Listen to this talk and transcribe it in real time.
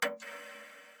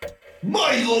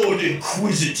My Lord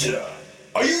Inquisitor,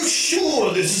 are you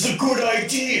sure this is a good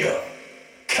idea?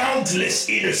 Countless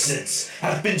innocents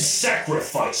have been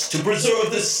sacrificed to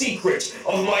preserve the secret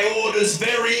of my order's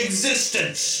very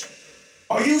existence.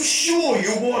 Are you sure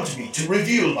you want me to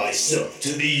reveal myself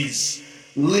to these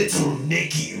little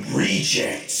Nicky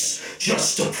rejects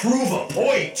just to prove a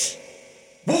point?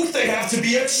 Won't they have to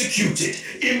be executed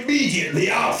immediately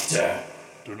after?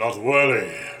 Do not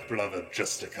worry, Brother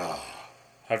Justica.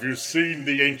 Have you seen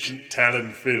the ancient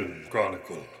Talon film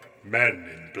chronicle, Men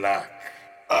in Black?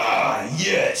 Ah,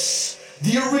 yes.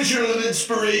 The original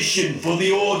inspiration for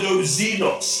the Ordo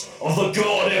Xenos of the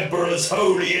God Emperor's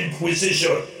Holy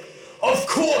Inquisition. Of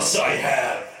course I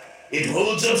have. It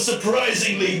holds up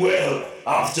surprisingly well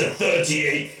after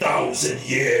 38,000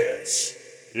 years.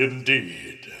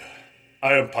 Indeed.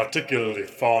 I am particularly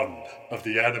fond of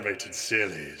the animated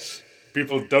series.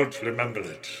 People don't remember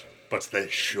it, but they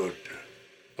should.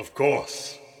 Of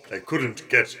course, they couldn't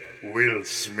get Will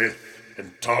Smith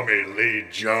and Tommy Lee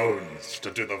Jones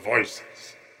to do the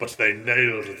voices, but they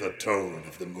nailed the tone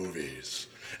of the movies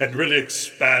and really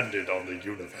expanded on the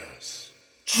universe.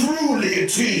 Truly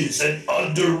it is an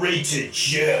underrated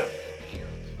gem.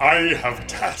 I have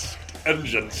tasked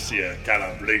Engineer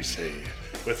Calabrese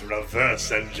with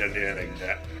reverse engineering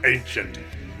their ancient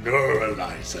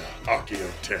neuralizer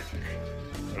archaeotech.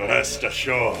 Rest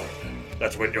assured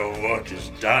that when your work is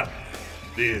done,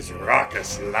 these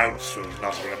raucous louts will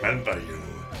not remember you,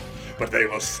 but they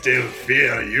will still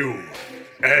fear you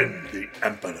and the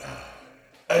Emperor.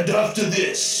 And after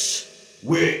this,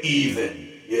 we're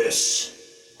even, yes?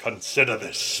 Consider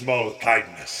this small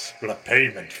kindness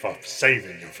repayment for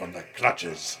saving you from the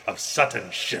clutches of Sutton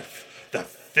Schiff, the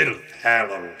Filth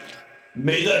Herald.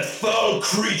 May that foul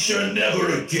creature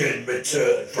never again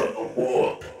return from the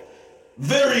warp.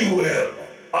 Very well.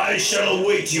 I shall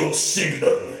await your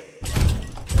signal.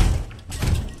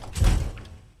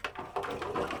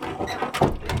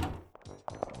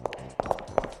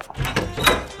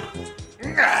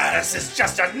 This is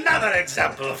just another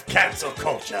example of cancel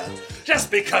culture.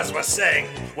 Just because we're saying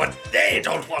what they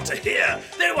don't want to hear,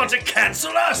 they want to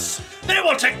cancel us. They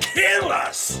want to kill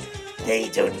us. They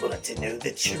don't want to know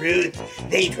the truth.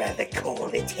 They'd rather call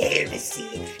it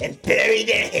heresy and bury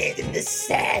their head in the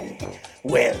sand.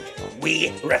 Well,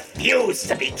 we refuse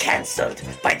to be cancelled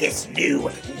by this new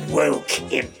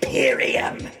woke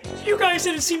imperium. You guys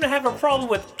didn't seem to have a problem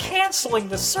with canceling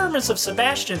the sermons of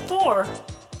Sebastian Thor.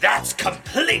 That's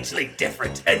completely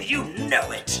different, and you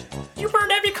know it. You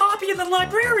burned every copy in the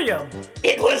librarium.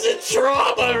 It was a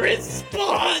trauma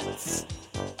response.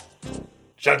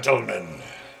 Gentlemen,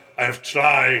 I have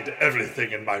tried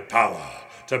everything in my power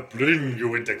to bring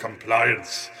you into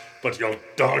compliance, but your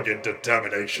dogged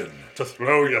determination to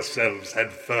throw yourselves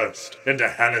headfirst into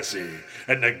heresy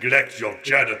and neglect your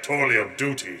janitorial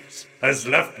duties has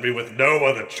left me with no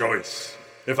other choice.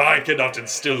 If I cannot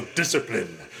instill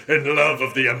discipline and love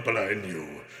of the Emperor in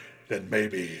you, then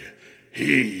maybe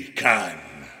he can.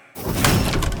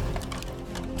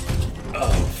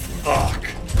 Oh, fuck.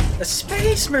 A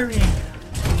space marine.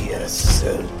 You're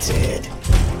so dead.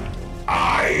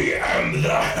 I am the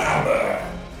hammer.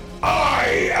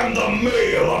 I am the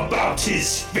mail about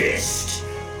his fist.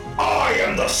 I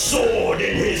am the sword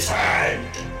in his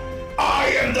hand. I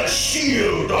am the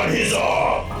shield on his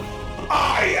arm.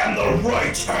 I am the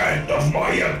right hand of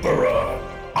my Emperor.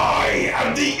 I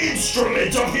am the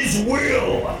instrument of his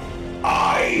will.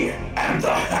 I am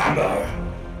the hammer.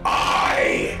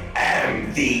 I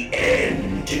am the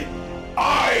end.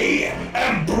 I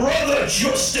am Brother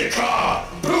Justica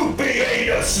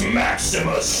Pupianus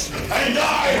Maximus, and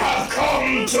I have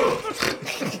come to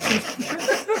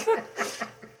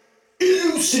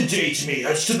elucidate me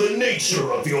as to the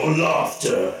nature of your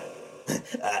laughter.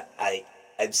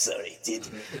 I'm sorry,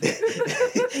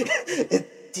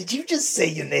 did you just say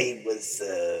your name was,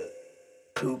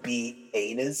 Poopy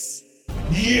Anus?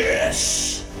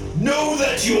 Yes. Know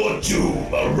that your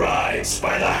doom arrives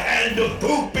by the hand of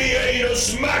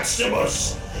Pupianus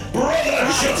Maximus, Brother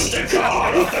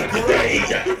Justica of the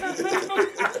Grade.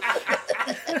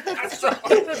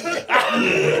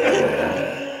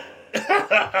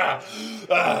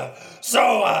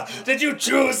 So, did you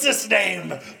choose this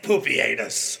name,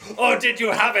 Pupianus, or did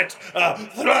you have it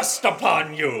thrust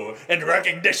upon you in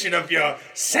recognition of your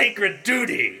sacred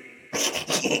duty?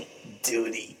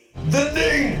 Duty. The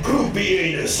name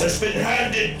Pupianus has been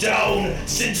handed down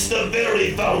since the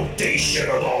very foundation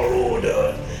of our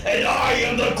order, and I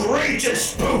am the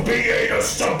greatest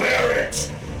Pupianus to bear it.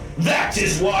 That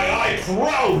is why I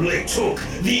proudly took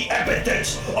the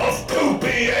epithet of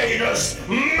Pupianus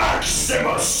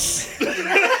Maximus.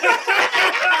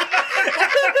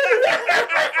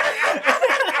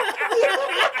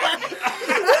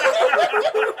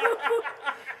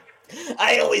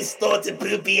 I always thought the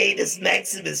Pupiatus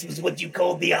Maximus was what you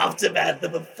called the aftermath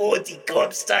of a 40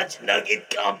 corpse touch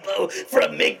nugget combo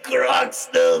from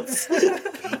McGroxnells.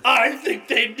 I think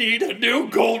they need a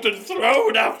new golden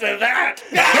throne after that.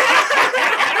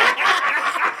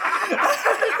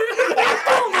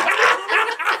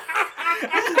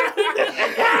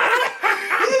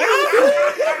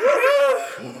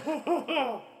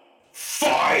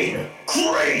 Fine!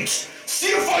 Great! See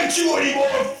if I do any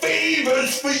more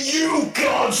favors for you,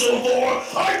 gods of war!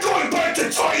 I'm going back to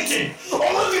Titan! All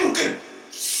of you can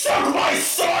suck my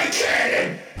side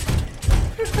cannon!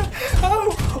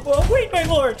 Oh, well, wait, my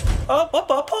lord.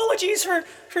 Apologies for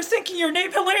thinking your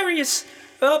name hilarious.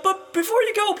 But before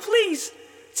you go, please,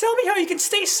 tell me how you can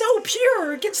stay so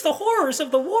pure against the horrors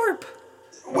of the warp.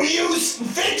 We use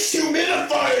Vicks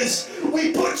humidifiers!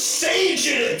 We put sage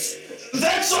in it!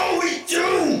 That's all we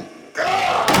do!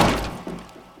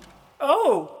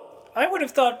 Oh, I would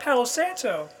have thought Palo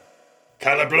Santo.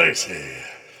 Calabrese,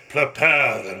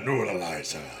 prepare the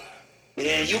neuralizer.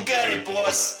 Yeah, you got it,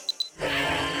 boss.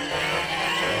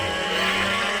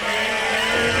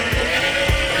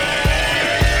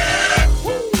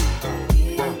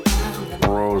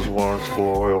 Rose wants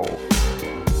oil.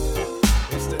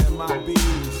 It's the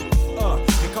MIBs.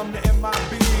 Here come the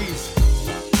MIBs.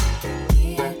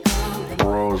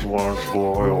 Rose wants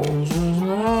oil.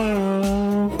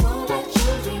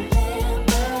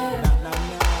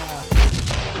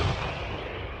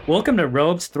 Welcome to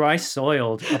Robes Thrice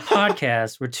Soiled, a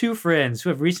podcast where two friends who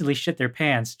have recently shit their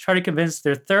pants try to convince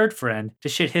their third friend to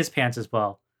shit his pants as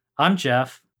well. I'm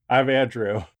Jeff. I'm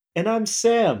Andrew. And I'm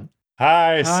Sam.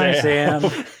 Hi, Sam.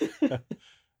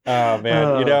 Oh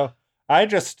man, I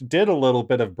just did a little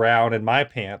bit of brown in my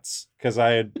pants because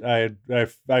I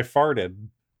farted,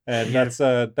 and that's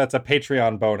a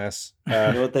Patreon bonus. You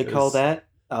know what they call that?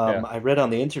 Yeah. I read on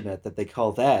the internet that they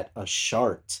call that a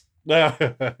shart. Yeah,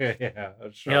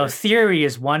 sure. Theory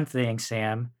is one thing,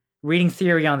 Sam. Reading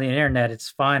theory on the internet,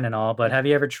 it's fine and all, but have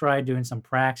you ever tried doing some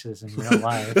praxis in real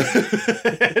life?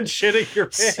 And shitting your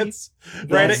pants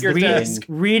right at your desk.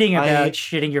 Reading about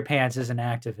shitting your pants is an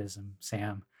activism,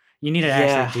 Sam. You need to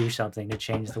actually do something to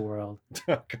change the world.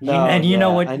 You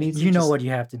know what you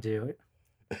have to do.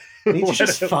 I need to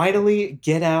just finally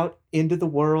get out into the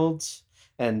world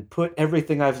and put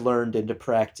everything I've learned into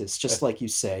practice, just like you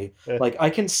say. Like,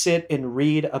 I can sit and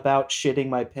read about shitting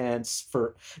my pants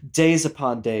for days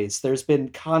upon days. There's been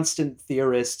constant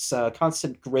theorists,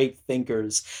 constant great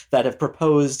thinkers that have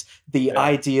proposed the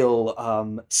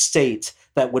ideal state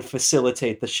that would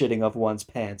facilitate the shitting of one's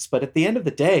pants. But at the end of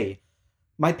the day,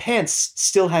 my pants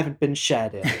still haven't been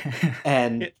shat in.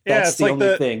 And that's the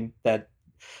only thing that,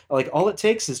 like, all it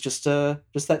takes is just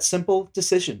that simple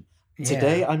decision.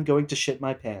 Today I'm going to shit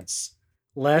my pants.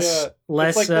 Less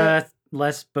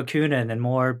Bakunin and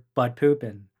more butt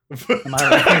pooping. Am I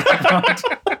right?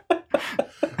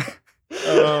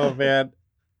 Oh man,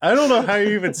 I don't know how you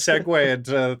even segue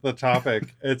into the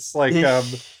topic. It's like I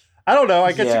don't know.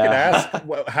 I guess you could ask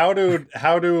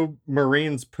how do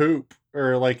Marines poop,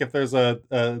 or like if there's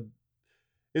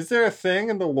is there a thing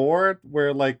in the lore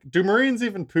where like do Marines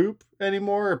even poop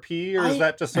anymore or pee, or is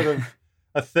that just sort of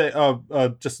a thing,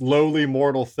 just lowly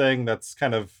mortal thing that's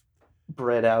kind of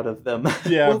bred out of them?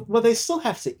 Yeah. well, they still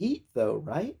have to eat though,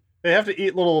 right? They have to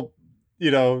eat little,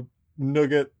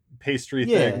 nougat pastry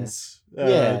things.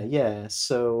 Yeah.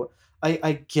 So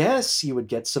I guess you would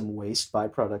get some waste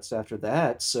byproducts after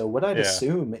that. So what I'd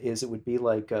assume is it would be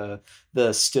like the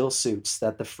still suits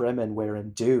that the Fremen wear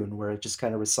in Dune, where it just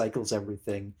kind of recycles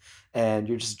everything, and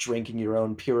you're just drinking your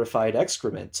own purified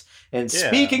excrement. And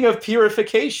speaking of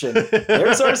purification,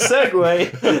 there's our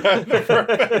segue.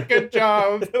 Good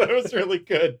job. That was really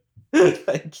good.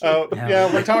 Thank you.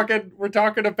 We're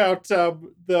talking about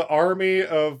the army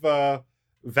of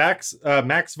Max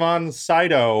von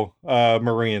Sydow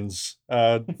Marines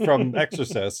from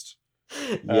Exorcist.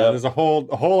 There's a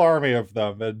whole army of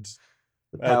them, and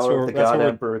the power of the God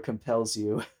Emperor compels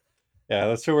you. Yeah,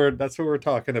 that's who we're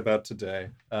talking about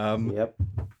today. Yep.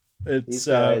 These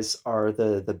guys are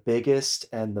the biggest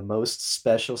and the most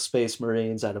special Space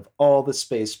Marines out of all the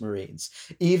Space Marines.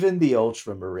 Even the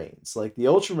Ultramarines. Like, the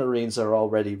Ultramarines are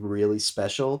already really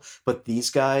special, but these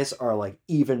guys are like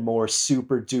even more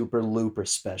super duper looper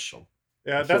special.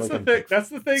 Yeah, that's the thing. That's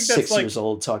the thing. That's 6 like years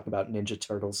old talking about Ninja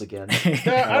Turtles again.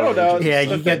 Yeah, I don't know. Yeah,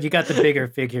 you got the bigger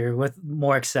figure with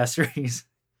more accessories.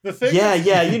 The thing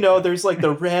there's like the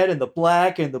red and the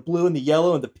black and the blue and the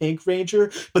yellow and the pink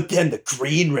Ranger, but then the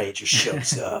Green Ranger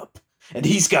shows up. and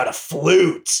he's got a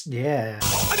flute. Yeah.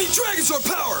 I need Dragon Sword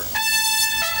power!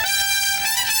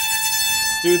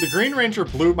 Dude, the Green Ranger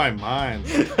blew my mind.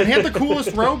 And he had the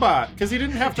coolest robot, because he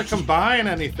didn't have to combine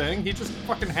anything. He just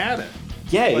fucking had it.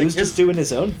 Yeah, Like, he was just doing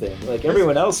his own thing. Like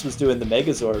everyone else was doing the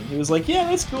Megazord. He was like, "Yeah,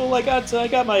 that's cool. I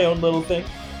got my own little thing."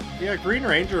 Yeah, Green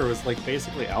Ranger was like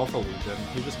basically Alpha Legion.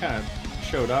 He just kind of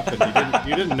showed up, and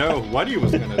you didn't know what he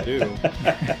was gonna do.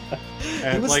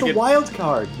 And He was like the wild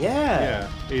card. Yeah.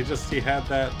 Yeah, he had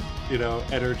that,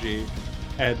 energy,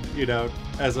 and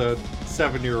as a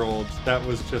 7-year-old, that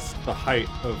was just the height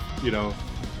of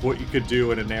what you could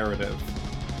do in a narrative.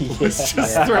 Was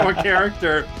just throw a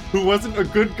character who wasn't a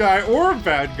good guy or a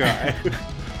bad guy.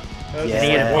 And he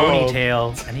had a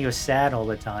ponytail, and he was sad all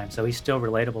the time, so he's still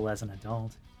relatable as an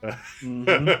adult.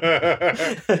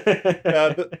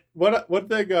 One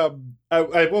thing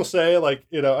I will say, like,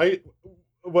 I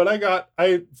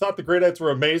thought the Grey Knights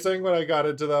were amazing when I got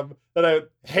into them, and I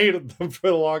hated them for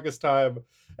the longest time,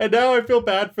 and now I feel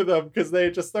bad for them because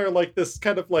they're like this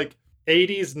kind of like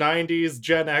 80s 90s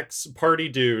Gen X party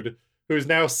dude who's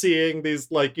now seeing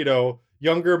these like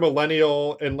younger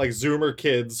millennial and like Zoomer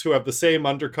kids who have the same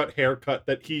undercut haircut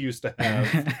that he used to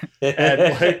have. and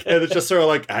it's just sort of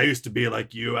like, I used to be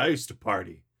like you. I used to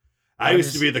party. I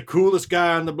used to be the coolest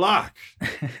guy on the block.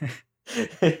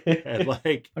 And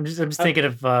like, I'm just thinking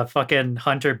of fucking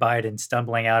Hunter Biden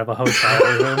stumbling out of a hotel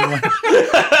room,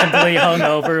 completely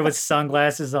hungover with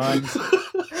sunglasses on,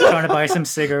 trying to buy some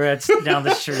cigarettes down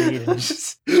the street and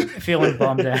just feeling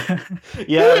bummed out.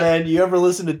 Yeah, man. You ever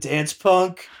listen to Dance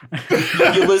Punk?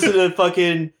 You listen to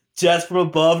fucking Death from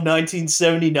Above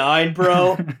 1979,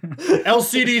 bro?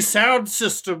 LCD sound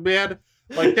system, man.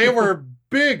 Like, they were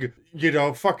big,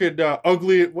 fucking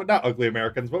ugly, not Ugly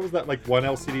Americans. What was that, like, one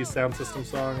LCD sound system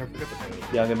song? I forget the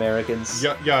name. Young Americans.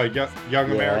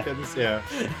 Young Americans, yeah.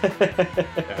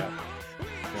 Yeah.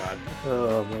 God.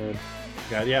 Oh, man.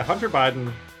 God, yeah, Hunter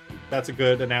Biden, that's a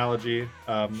good analogy.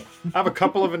 I have a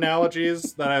couple of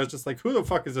analogies that I was just like, who the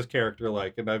fuck is this character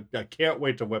like? And I can't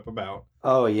wait to whip him out.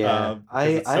 Oh, yeah.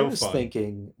 I was fun.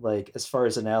 thinking, like, as far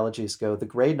as analogies go, the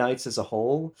Grey Knights as a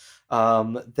whole,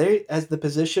 they, as the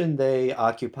position they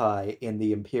occupy in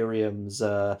the Imperium's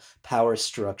power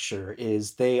structure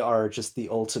is they are just the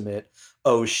ultimate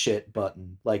oh shit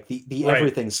button. Like the Right.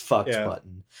 everything's fucked Yeah.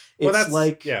 button. Well, It's that's-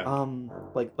 like yeah.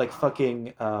 like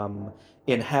fucking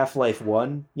in Half-Life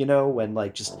 1, when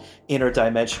like just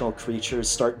interdimensional creatures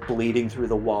start bleeding through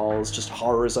the walls, just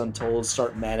horrors untold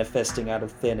start manifesting out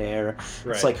of thin air.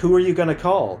 Right. It's like, who are you gonna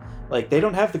call? Like, they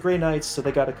don't have the Grey Knights, so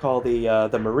they got to call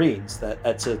the Marines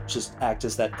that to just act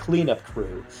as that cleanup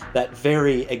crew, that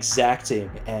very exacting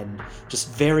and just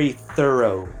very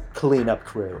thorough cleanup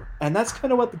crew. And that's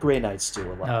kind of what the Grey Knights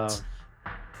do a lot.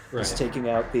 Just taking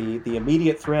out the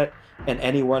immediate threat, and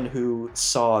anyone who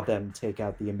saw them take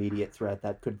out the immediate threat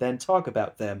that could then talk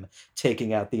about them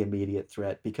taking out the immediate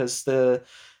threat, because the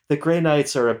Grey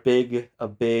Knights are a big,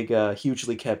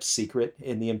 hugely kept secret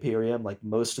in the Imperium. Like,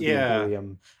 most of the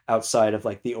Imperium outside of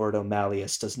like the Ordo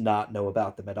Malleus does not know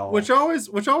about them at all. Which always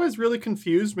really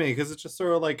confused me, because it's just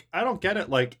sort of like, I don't get it.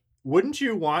 Like, wouldn't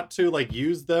you want to like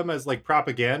use them as like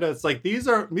propaganda? It's like, these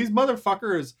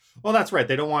motherfuckers. Well, that's right.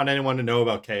 They don't want anyone to know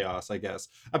about chaos, I guess.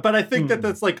 But I think that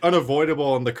that's like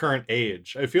unavoidable in the current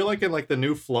age. I feel like in like the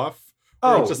new fluff.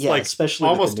 Oh, it's just yeah, like especially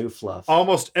almost, with the new fluff.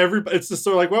 Almost everybody. It's just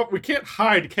sort of like, well, we can't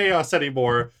hide chaos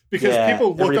anymore because Yeah,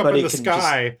 people look up everybody in the can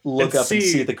sky, look up and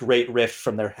see the Great Rift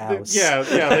from their house. Yeah,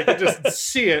 they can just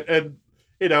see it, and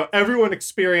everyone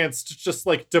experienced just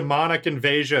like demonic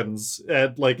invasions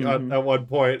at like at one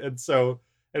point,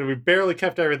 and we barely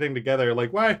kept everything together.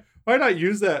 Like, why not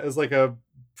use that as like a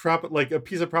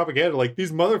piece of propaganda? Like,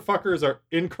 these motherfuckers are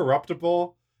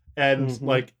incorruptible, and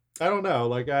like, I don't know,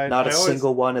 like Not a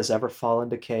single one has ever fallen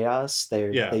to chaos.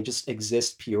 They just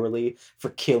exist purely for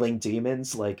killing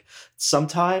demons. Like,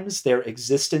 sometimes their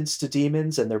existence to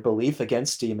demons and their belief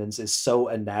against demons is so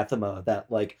anathema that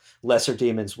like lesser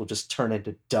demons will just turn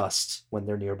into dust when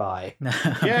they're nearby.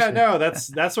 Yeah, no,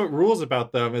 that's what rules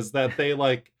about them, is that they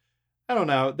like, I don't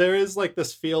know, there is like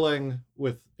this feeling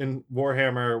in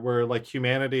Warhammer where like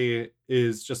humanity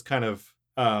is just kind of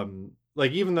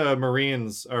like, even the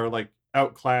Marines are like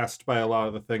outclassed by a lot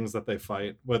of the things that they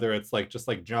fight, whether it's like just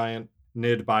like giant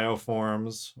Nid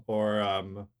bioforms or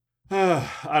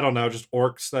I don't know, just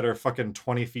orcs that are fucking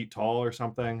 20 feet tall or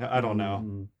something. I don't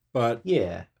know, but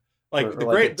yeah, like or the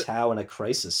like great a Tau in a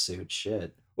crisis suit.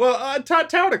 Shit. Well,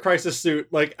 Tau in a crisis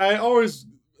suit, like, I always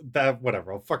that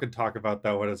whatever. I'll fucking talk about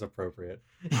that when it's appropriate.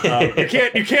 You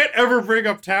can't ever bring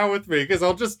up Tau with me because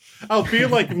I'll be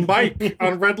like Mike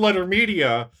on Red Letter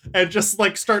Media and just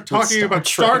like start talking about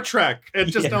Star Trek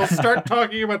and just I'll start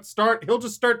talking about he'll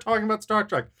just start talking about Star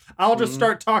Trek. I'll just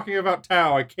start talking about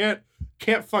Tau. I can't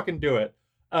fucking do it.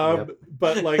 But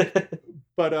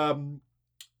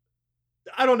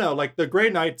I don't know, like the Grey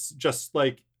Knights just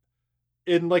like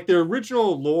in like the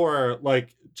original lore,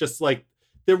 like just like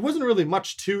there wasn't really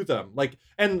much to them. Like,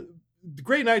 and the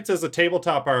Grey Knights as a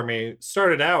tabletop army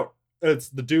started out as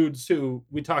the dudes who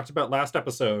we talked about last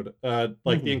episode,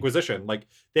 like the Inquisition. Like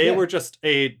they were just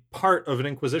a part of an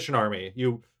Inquisition army.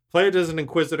 You played as an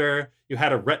Inquisitor, you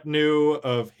had a retinue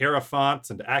of Hierophants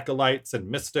and Acolytes and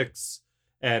Mystics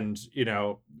and,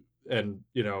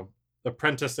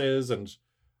 apprentices and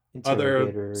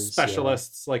other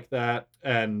specialists like that.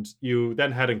 And you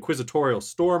then had Inquisitorial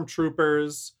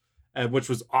Stormtroopers, which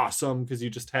was awesome because you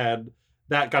just had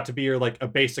that got to be your like a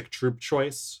basic troop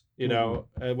choice,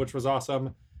 which was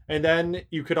awesome. And then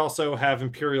you could also have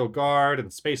Imperial Guard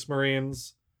and Space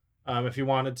Marines if you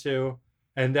wanted to.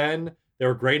 And then there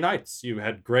were Grey Knights. You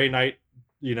had Grey Knight,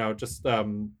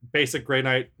 basic Grey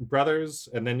Knight brothers.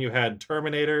 And then you had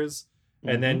Terminators.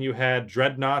 And then you had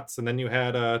Dreadnoughts. And then you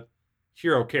had a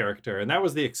hero character. And that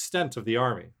was the extent of the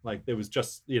army. Like it was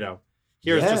just,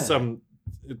 here's just some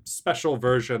special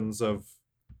versions of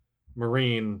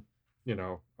Marine,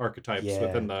 archetypes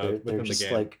within the they're just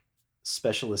game. Like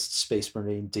specialist Space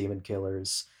Marine demon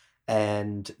killers.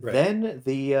 And then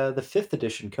the 5th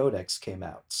edition Codex came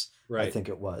out. I think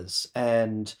it was.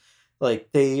 And like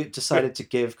they decided to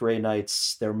give Grey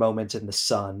Knights their moment in the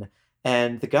sun.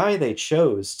 And the guy they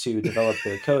chose to develop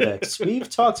their codex, we've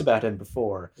talked about him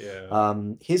before.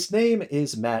 His name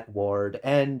is Matt Ward,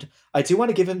 and I do want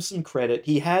to give him some credit.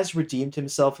 He has redeemed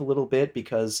himself a little bit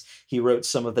because he wrote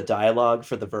some of the dialogue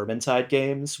for the Vermintide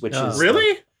games, which is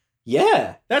really?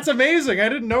 Yeah. That's amazing. I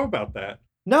didn't know about that.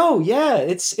 No, yeah,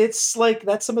 it's like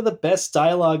that's some of the best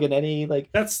dialogue in any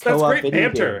like that's great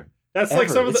banter. Game that's ever. Like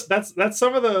some of the that's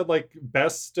some of the like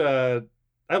best I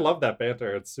love that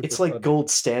banter. It's super like fun. Gold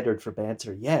standard for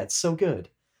banter. Yeah, it's so good.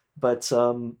 But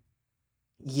when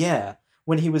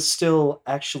he was still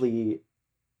actually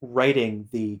writing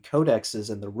the codexes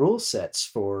and the rule sets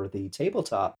for the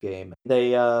tabletop game,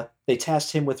 they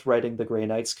tasked him with writing the Grey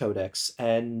Knights Codex,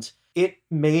 and it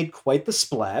made quite the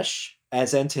splash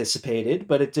as anticipated,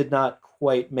 but it did not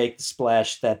quite make the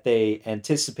splash that they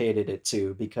anticipated it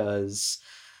to, because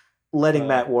letting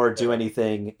Matt Ward do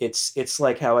anything, it's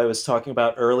like how I was talking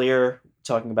about earlier,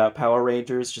 talking about Power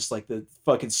Rangers, just like the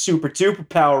fucking super duper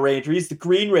Power Ranger. He's the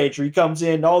Green Ranger. He comes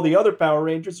in, all the other Power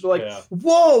Rangers are like,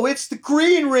 whoa, it's the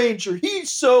Green Ranger. He's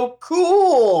so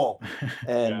cool.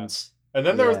 And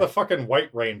then there was the fucking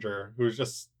White Ranger who's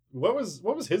just what was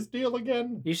his deal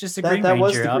again? He's just a Green Ranger.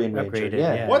 Was the Green Ranger, upgraded.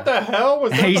 Yeah. What the hell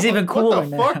was that? He's even cooler.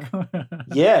 What the fuck?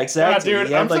 Yeah, exactly. God,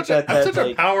 dude, I'm such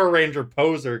a Power Ranger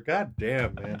poser. God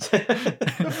damn, man. What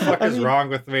the fuck is wrong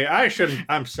with me?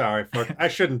 I'm sorry, fuck. I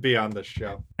shouldn't be on this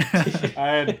show.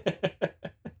 I'm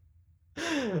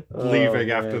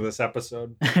leaving after this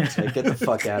episode. Like, get the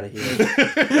fuck out of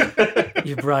here.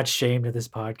 You brought shame to this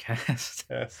podcast.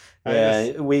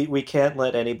 We can't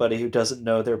let anybody who doesn't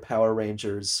know their Power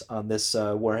Rangers on this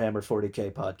Warhammer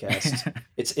 40K podcast.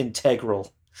 It's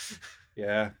integral.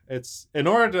 Yeah, it's in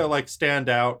order to like stand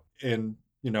out in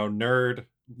nerd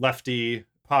lefty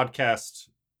podcasts.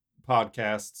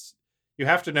 You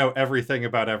have to know everything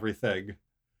about everything,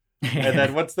 and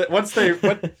then once they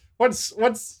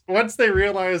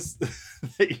realize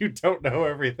that you don't know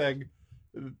everything,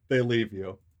 they leave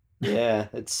you. Yeah,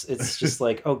 it's just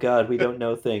like, oh god, we don't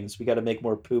know things. We got to make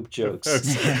more poop jokes.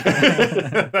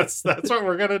 That's what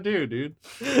we're gonna do, dude.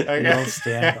 We'll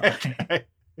stand on.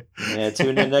 Yeah,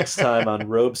 tune in next time on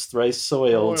Robes Thrice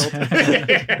Soiled.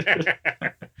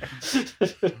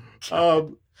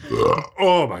 Oh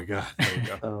my god! There you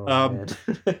go. Man.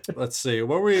 Let's see.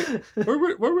 What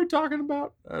were we talking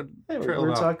about?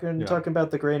 We're talking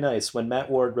about the Grey Knights when Matt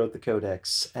Ward wrote the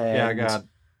Codex. And God.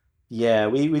 Yeah,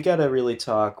 we got to really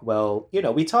talk. Well,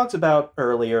 we talked about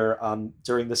earlier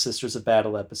during the Sisters of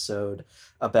Battle episode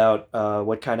about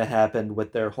what kind of happened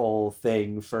with their whole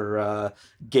thing for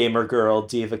Gamer Girl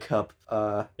Diva Cup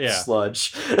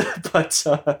sludge. But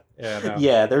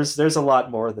there's a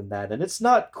lot more than that, and it's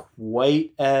not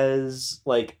quite as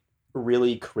like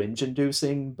really cringe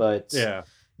inducing, but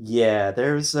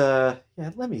there's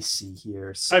let me see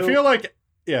here. So, I feel like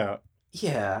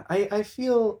I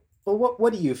feel. Well,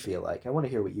 what do you feel like? I want to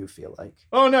hear what you feel like.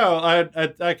 Oh no,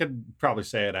 I could probably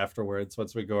say it afterwards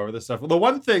once we go over this stuff. The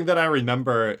one thing that I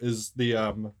remember is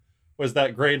the was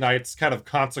that Grey Knights kind of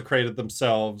consecrated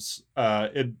themselves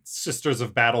in Sisters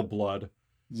of Battle Blood.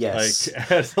 Yes.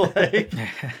 Like, as, like,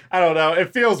 I don't know.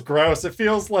 It feels gross. It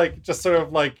feels like just sort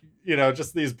of like, you know,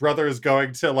 just these brothers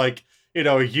going to like, you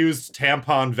know, a used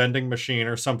tampon vending machine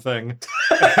or something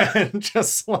and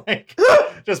just like,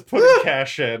 just putting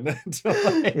cash in.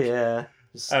 Like, yeah.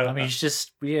 I mean, it's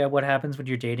just what happens when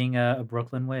you're dating a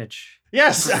Brooklyn witch.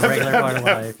 Yes, It's a regular part of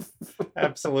life.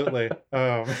 Absolutely.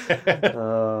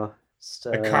 I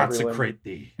consecrate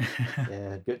thee.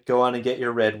 Yeah, go on and get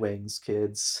your Red Wings,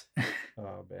 kids.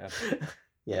 Oh man.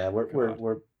 Yeah,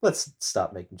 we're let's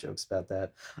stop making jokes about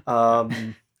that.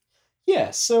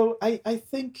 Yeah, so I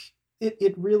think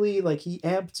it really, like, he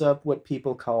amped up what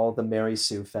people call the Mary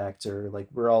Sue factor. Like,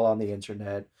 we're all on the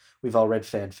internet. We've all read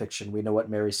fan fiction. We know what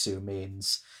Mary Sue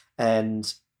means.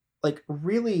 And, like,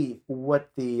 really what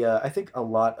I think a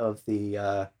lot of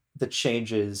the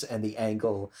changes and the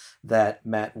angle that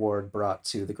Matt Ward brought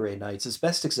to the Grey Knights is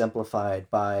best exemplified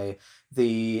by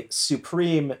the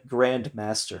supreme Grand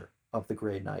Master of the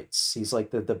Grey Knights. He's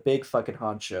like the big fucking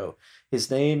honcho.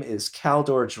 His name is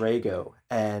Kaldor Drago,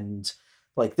 and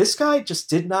like, this guy just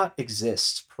did not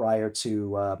exist prior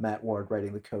to Matt Ward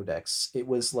writing the Codex. It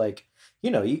was like,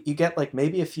 you know, you get like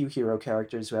maybe a few hero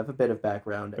characters who have a bit of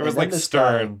background. There was like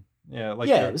Stern.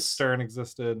 Stern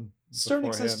existed. Stern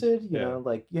existed, you know,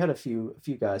 like you had a few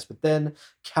guys, but then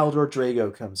Kaldor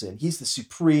Drago comes in. He's the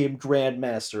supreme Grand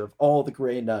Master of all the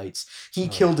Grey Knights. He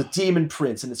killed a demon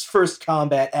prince in his first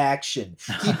combat action.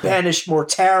 He banished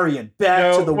Mortarion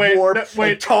back to the warp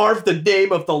and carved the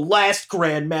name of the last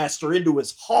Grand Master into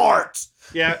his heart.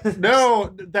 Yeah,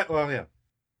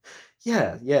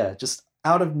 yeah. Just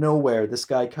out of nowhere, this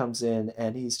guy comes in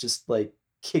and he's just like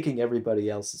kicking everybody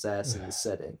else's ass in the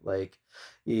setting. Like,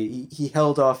 he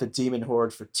held off a demon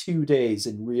horde for 2 days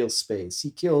in real space.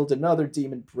 He killed another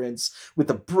demon prince with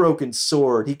a broken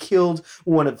sword. He killed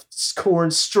one of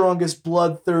Khorne's strongest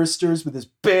bloodthirsters with his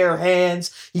bare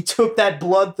hands. He took that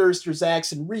bloodthirster's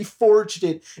axe and reforged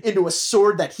it into a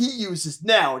sword that he uses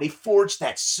now, and he forged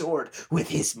that sword with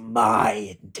his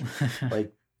mind.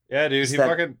 Like, yeah, dude, he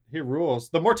rules.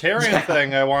 The Mortarion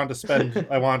thing I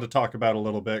wanted to talk about a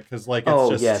little bit, because like,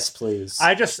 it's yes, please.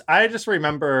 I just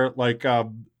remember like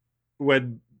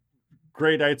when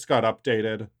Grey Knights got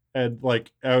updated, and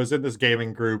like I was in this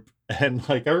gaming group, and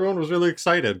like everyone was really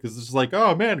excited because it's like,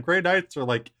 oh man, Grey Knights are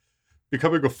like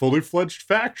becoming a fully fledged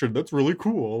faction. That's really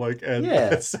cool. Like,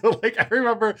 and so like I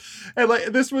remember, and like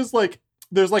this was like,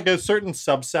 there's like a certain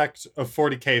subsect of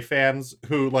 40K fans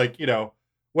who, like, you know,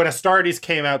 when Astartes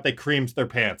came out, they creamed their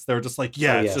pants. They were just like,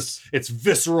 it's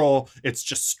visceral. It's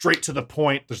just straight to the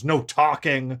point. There's no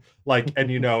talking. Like, and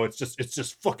you know, it's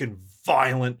just fucking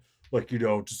violent. Like, you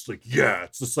know, just like, yeah,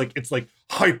 it's like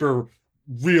hyper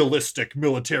realistic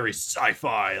military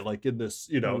sci-fi, like in this,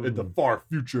 you know, in the far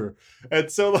future.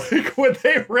 And so like when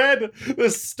they read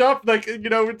this stuff, like, you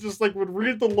know, just like would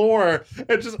read the lore,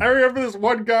 and just, I remember this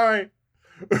one guy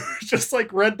just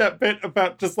like read that bit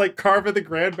about just like carving the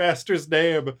Grandmaster's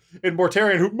name in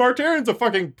Mortarion, who Mortarion's a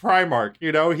fucking Primarch,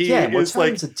 you know, Mortarion's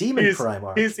like a demon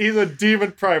Primarch. He's a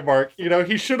demon Primarch, you know,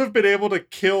 he should have been able to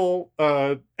kill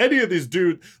any of these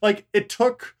dudes. Like, it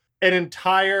took an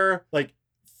entire like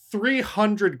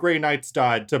 300 Grey Knights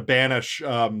died to banish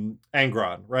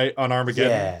Angron, right, on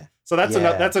Armageddon. Yeah. So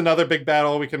that's another big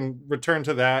battle. We can return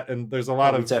to that, and there's a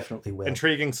lot of definitely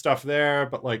intriguing stuff there,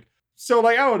 but like, so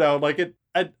like, I don't know, like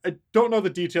I don't know the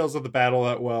details of the battle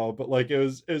that well, but like it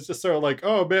was just sort of like,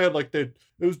 oh man, like it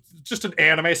was just an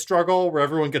anime struggle where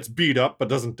everyone gets beat up but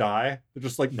doesn't die. They're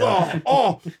just like,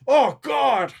 oh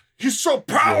god, he's so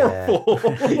powerful.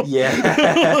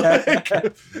 Yeah. Like,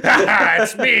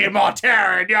 it's me,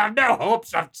 Mortarion. You have no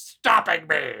hopes of stopping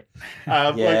me.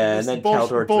 And then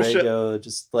Kaldor Drago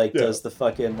just like does the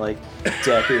fucking like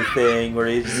Deku thing where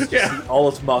he just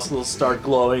all his muscles start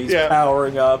glowing. He's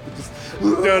powering up. And just,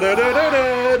 super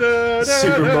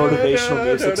motivational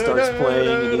music starts playing,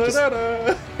 and he just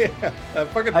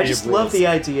I just love the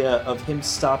idea of him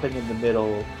stopping in the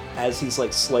middle as he's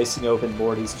like slicing open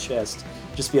Morty's chest,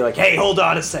 just be like, hey, hold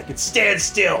on a second, stand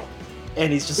still.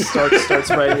 And he's just starts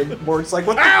writing, and Morty's like,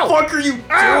 what the fuck are you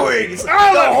doing? He's like,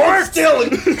 hold still,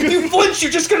 if you flinch,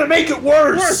 you're just gonna make it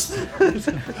worse.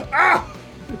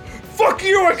 Fuck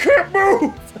you, I can't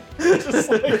move. Just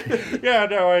like,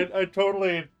 I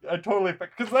totally,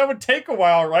 because that would take a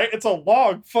while, right? It's a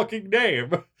long fucking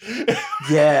name.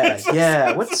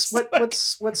 Yeah. What's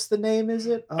the name? Is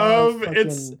it?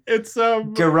 It's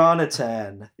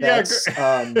Garanatan. That's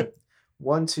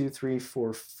 1, 2, 3,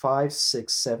 4, 5,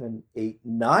 6, 7, 8,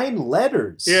 9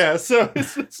 letters. Yeah, so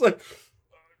it's like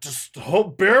just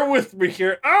bear with me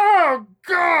here. Oh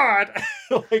God!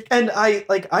 And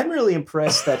I'm really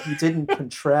impressed that he didn't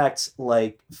contract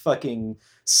like fucking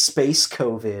space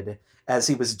COVID as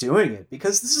he was doing it,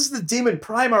 because this is the demon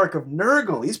Primarch of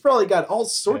Nurgle. He's probably got all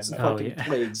sorts of fucking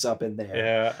plagues up in there.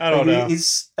 Yeah, I don't know.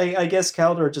 I guess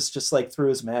Kaldor just like threw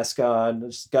his mask on,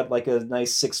 just got like a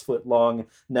nice 6 foot long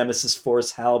Nemesis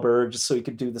Force halberd just so he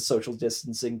could do the social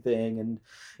distancing thing, and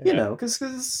you know,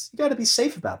 because you got to be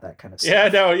safe about that kind of stuff. Yeah,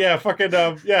 no, yeah, fucking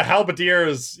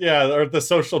halberdiers, or the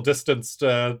social distanced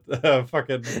fucking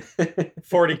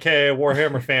 40k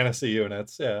Warhammer Fantasy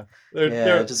units. Yeah,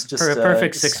 they're just for a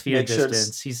perfect 6 feet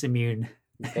distance. He's immune.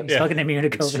 He's fucking immune to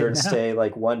COVID. Make sure to now. stay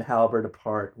like one halberd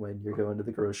apart when you're going to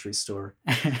the grocery store.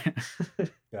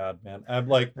 God, man, I'm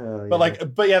like,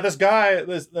 but this guy,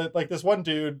 this one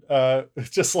dude,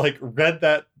 just like read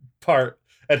that part,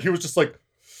 and he was just like,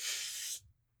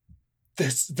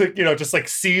 just like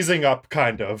seizing up,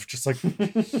 kind of, just like, fucking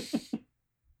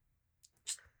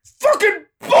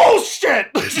bullshit.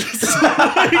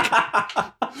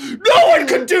 No one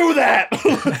could do that.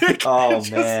 Oh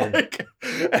man! And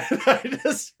I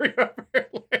just remember,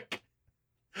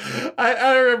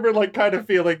 I remember like kind of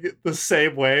feeling the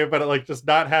same way, but like just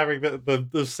not having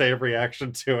the same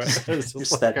reaction to it. It's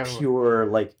just that pure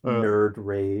nerd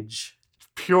rage.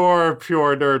 Pure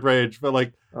nerd rage, but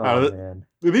like, man.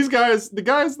 These guys, the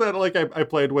guys that like I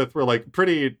played with were like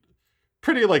pretty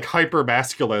like hyper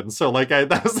masculine. So like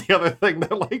that was the other thing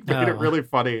that like made it really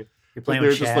funny. You're playing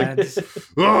with just like,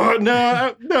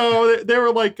 no, they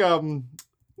were like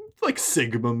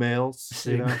Sigma males.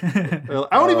 You know?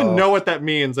 I don't even know what that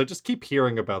means. I just keep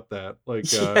hearing about that. Like,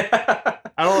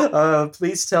 I don't.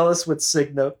 Please tell us what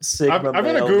Sigma. I'm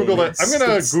gonna Google it. I'm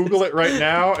gonna Google it right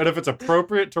now, and if it's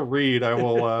appropriate to read, I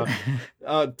will.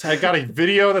 I got a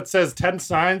video that says 10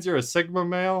 signs you're a Sigma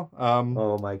male.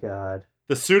 Oh my God.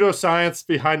 The pseudoscience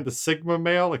behind the Sigma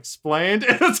male explained.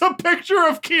 And it's a picture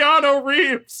of Keanu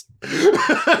Reeves.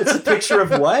 It's a picture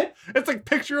of what? It's a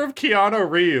picture of Keanu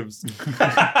Reeves.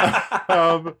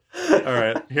 All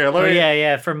right, here. Let me.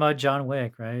 Yeah, from John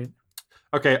Wick, right?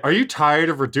 Okay, are you tired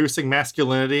of reducing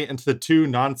masculinity into the two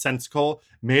nonsensical,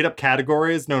 made-up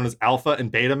categories known as alpha and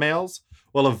beta males?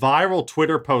 Well, a viral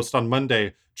Twitter post on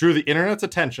Monday drew the internet's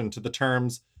attention to the term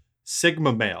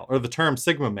Sigma male,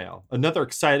 another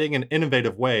exciting and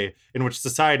innovative way in which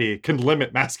society can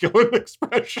limit masculine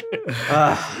expression.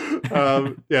 It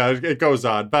goes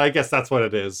on, but I guess that's what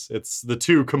it is. It's the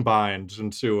two combined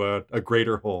into a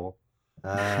greater whole.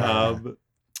 I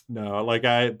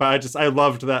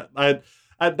loved that.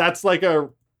 That's like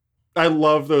I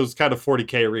love those kind of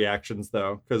 40k reactions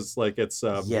though, because like it's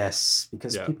yes,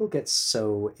 because people get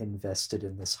so invested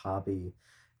in this hobby.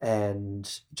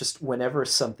 And just whenever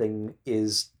something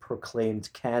is proclaimed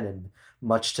canon,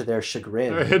 much to their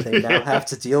chagrin, they now have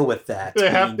to deal with that being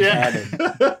canon.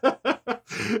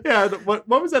 Yeah, what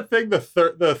was that thing? The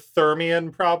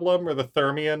Thermian problem, or the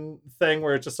Thermian thing,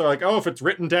 where it's just sort of like, oh, if it's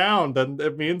written down, then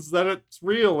it means that it's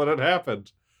real and it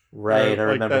happened. Right, I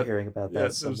remember hearing about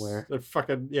that somewhere. But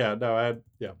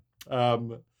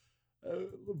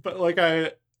like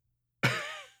I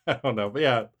don't know, but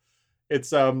yeah,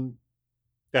 it's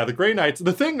the Grey Knights.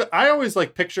 The thing that I always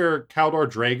like picture Kaldor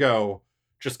Drago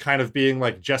just kind of being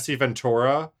like Jesse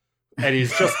Ventura, and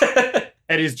he's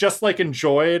just like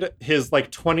enjoyed his like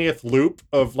 20th loop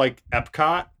of like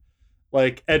Epcot,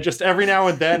 like, and just every now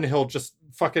and then he'll just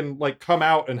fucking like come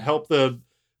out and help the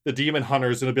demon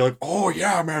hunters, and it'll be like, oh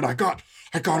yeah, man, I got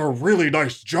a really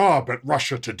nice job at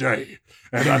Russia Today,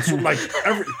 and that's like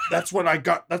that's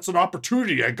an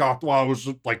opportunity I got while I was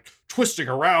like twisting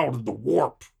around in the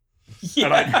warp. Yeah.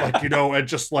 And I like, and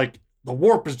just like the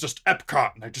warp is just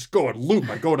Epcot, and I just go and loop.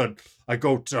 I go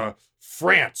to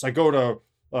France. I go to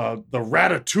the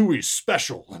Ratatouille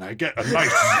special, and I get a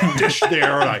nice dish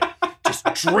there, and I just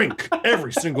drink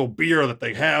every single beer that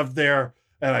they have there,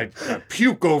 and I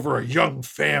puke over a young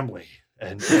family,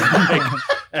 and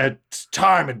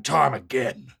time and time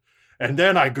again. And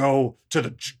then I go to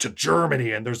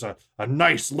Germany, and there's a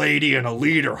nice lady in a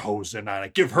lederhosen, and I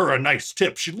give her a nice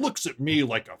tip. She looks at me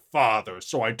like a father,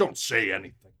 so I don't say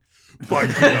anything. But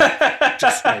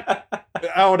just like, I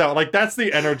don't know, like that's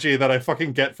the energy that I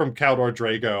fucking get from Kaldor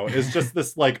Drago, is just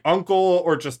this like uncle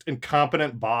or just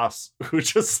incompetent boss who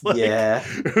just like he's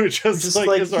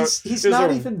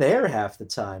not even there half the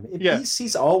time.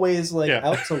 He's always like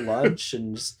out to lunch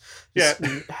and just Yeah.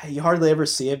 You hardly ever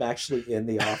see him actually in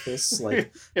the office.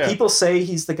 Like, Yeah. people say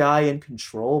he's the guy in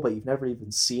control, but you've never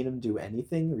even seen him do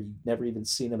anything, or you've never even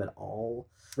seen him at all.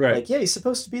 Right. Like, yeah, he's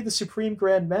supposed to be the Supreme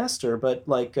Grand Master, but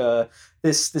like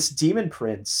this demon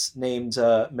prince named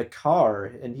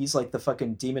Makar, and he's like the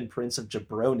fucking demon prince of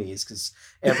jabronis, because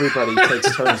everybody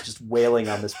takes turns just wailing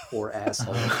on this poor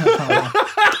asshole.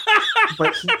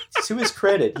 But to his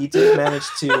credit, he did manage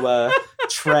to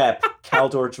trap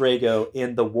Kaldor Drago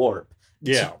in the warp.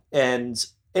 Yeah. And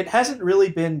it hasn't really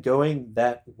been going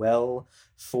that well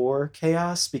for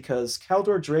Chaos, because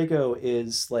Kaldor Drago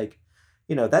is like,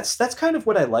 that's kind of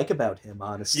what I like about him,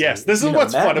 honestly. Yes, this is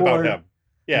what's fun about him.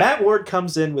 Yeah. Matt Ward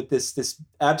comes in with this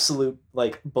absolute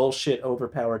like bullshit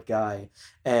overpowered guy,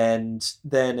 and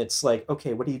then it's like,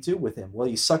 okay, what do you do with him? Well,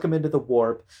 you suck him into the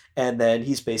warp, and then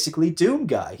he's basically Doom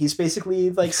Guy. He's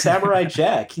basically like Samurai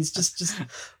Jack. He's just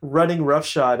running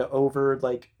roughshod over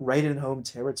like right in home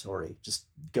territory, just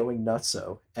going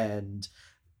nutso. And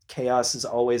Chaos is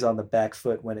always on the back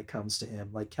foot when it comes to him.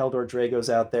 Like, Kaldor Drago's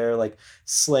out there like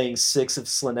slaying 6 of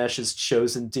Slaaneş's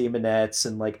chosen demonettes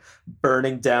and like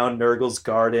burning down Nurgle's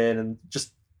garden and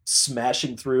just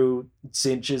smashing through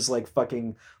Tzeentch's like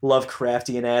fucking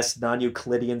Lovecraftian ass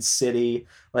non-Euclidean city.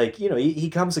 Like, he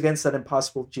comes against that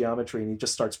impossible geometry and he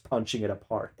just starts punching it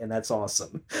apart, and that's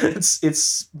awesome.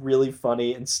 It's really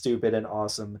funny and stupid and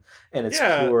awesome, and it's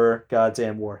pure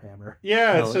goddamn Warhammer.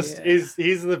 Yeah, it's just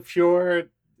he's the pure.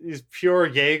 He's pure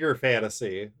Jaeger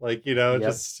fantasy, like,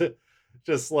 just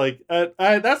like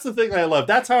that's the thing that I love.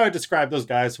 That's how I describe those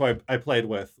guys who I played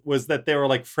with, was that they were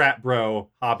like frat bro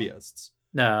hobbyists.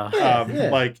 No,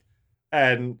 like,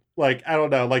 and like, I don't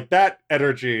know, like that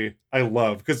energy I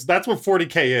love, because that's what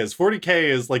 40K is. 40K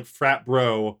is like frat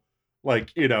bro,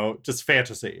 like, just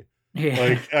fantasy.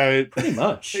 Yeah, like pretty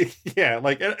much. Yeah,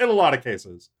 like in a lot of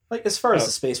cases. Like, as far as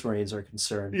the Space Marines are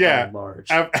concerned, yeah, large.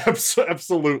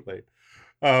 Absolutely.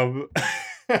 I'm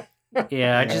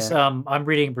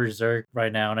reading Berserk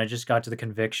right now, and I just got to the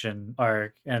Conviction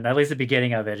arc, and at least the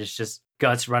beginning of it is just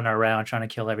Guts running around trying to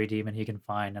kill every demon he can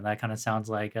find, and that kind of sounds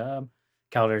like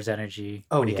Kaldor's energy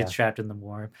when he gets trapped in the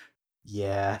warp.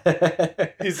 Yeah.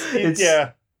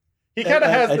 He kind of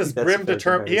has this grim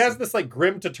he has this like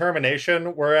grim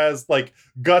determination, whereas like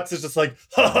Guts is just like,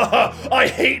 ha ha ha, I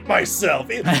hate myself.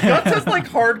 Guts has like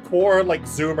hardcore like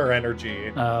Zoomer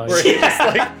energy, where he's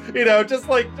just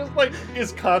like, just like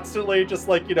is constantly just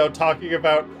like, talking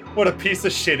about what a piece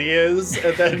of shit he is,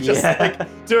 and then just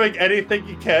like doing anything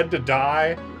he can to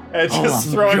die. And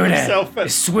just throwing himself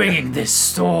at swinging this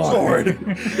sword.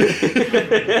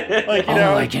 Like,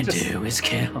 all I can do is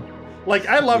kill. Like,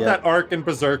 I love that arc in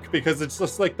Berserk, because it's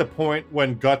just like the point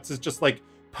when Guts is just like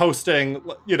posting,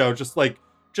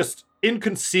 just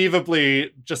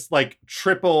inconceivably just like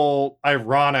triple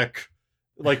ironic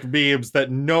like memes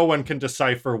that no one can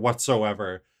decipher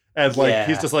whatsoever. And like,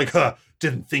 he's just like,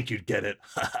 didn't think you'd get it.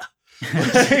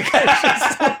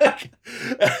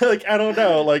 like, I don't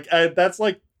know. Like, that's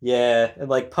like, yeah, and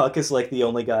like Puck is like the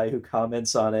only guy who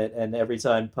comments on it, and every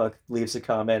time Puck leaves a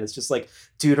comment, it's just like,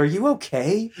 dude, are you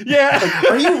okay? Yeah. Like,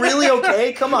 are you really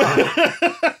okay? Come on.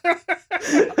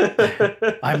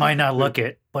 I might not look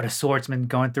it, but a swordsman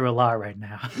going through a lot right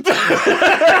now.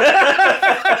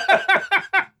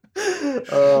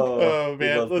 Oh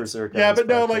man. Love Berserk yeah, but podcast.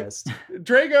 No, like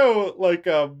Drago, like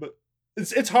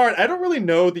it's hard. I don't really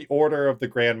know the order of the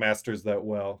Grandmasters that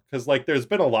well, because like there's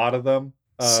been a lot of them.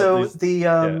 There's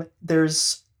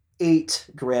 8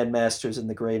 Grandmasters in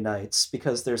the Grey Knights,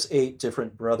 because there's 8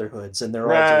 different brotherhoods, and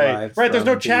they're all derived from there's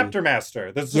no chapter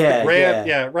master. There's just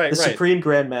the Supreme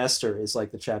Grandmaster is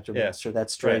like the chapter master.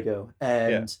 That's Drago.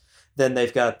 And then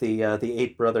they've got the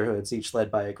 8 brotherhoods, each led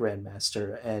by a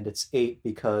Grandmaster, and it's 8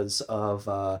 because of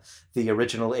the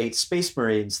original 8 Space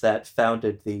Marines that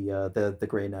founded the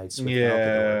Grey Knights. With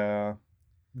Malcador.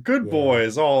 Good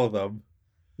boys, all of them.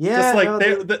 Yeah,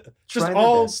 just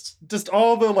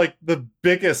all the like the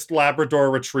biggest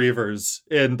Labrador retrievers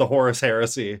in the Horus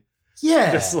Heresy.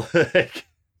 Yeah, just like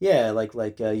you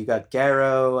got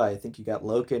Garrow. I think you got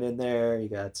Loken in there. You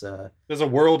got there's a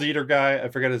World Eater guy. I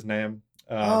forget his name.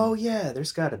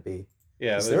 There's got to be.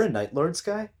 Yeah, is there a Night Lords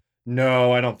guy?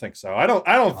 No, I don't think so. I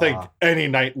don't think any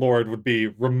Night Lord would be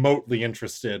remotely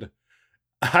interested.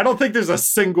 I don't think there's a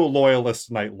single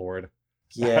loyalist Night Lord.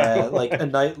 Yeah, like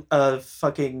a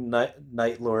fucking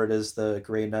Night Lord as the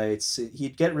Grey Knights.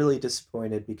 He'd get really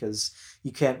disappointed because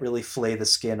you can't really flay the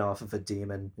skin off of a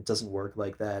demon. It doesn't work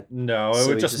like that. No, it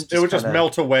would just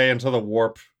melt away into the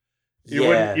warp. You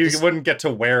wouldn't get to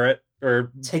wear it,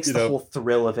 or takes the whole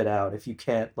thrill of it out if you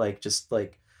can't like just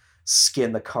like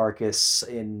skin the carcass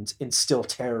and instill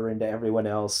terror into everyone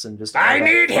else, and just I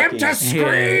need him to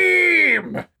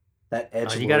scream. That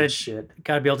edgelord you gotta shit.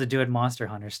 Gotta be able to do it Monster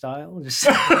Hunter style. Just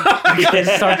Start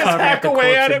hack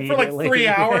away at it for like immediately. 3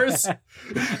 hours.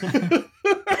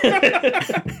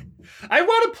 I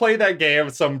want to play that game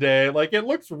someday. Like, it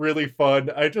looks really fun.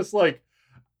 I just like,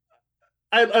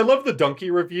 I love the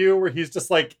Donkey review where he's just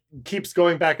like keeps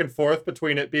going back and forth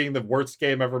between it being the worst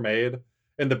game ever made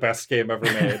and the best game ever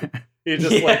made. He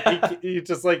just like he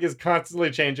just like is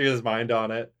constantly changing his mind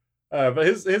on it. But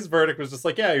his verdict was just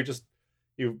like, yeah,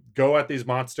 you go at these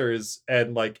monsters,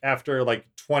 and like after like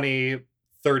 20-30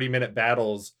 minute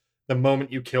battles, the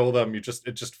moment you kill them, it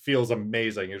just feels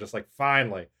amazing. You're just like,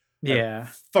 finally, I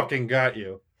fucking got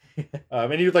you.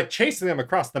 And you like chasing them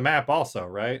across the map also,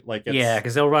 right? Like, yeah,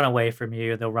 because they'll run away from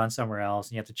you, they'll run somewhere else,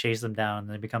 and you have to chase them down,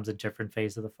 and it becomes a different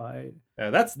phase of the fight. Yeah,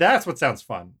 that's what sounds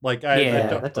fun. Like,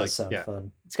 that does sound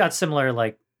fun. It's got similar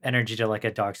like energy to like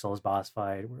a Dark Souls boss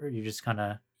fight, where you just kind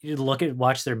of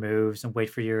watch their moves and wait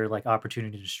for your like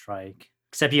opportunity to strike.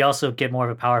 Except you also get more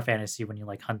of a power fantasy when you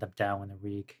like hunt them down when they're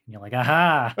weak, and you're like,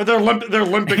 aha! They're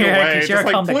limping away, just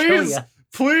like,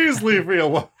 please leave me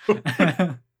alone.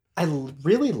 I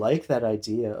really like that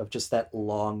idea of just that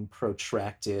long,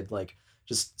 protracted, like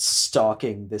just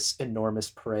stalking this enormous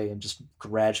prey and just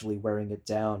gradually wearing it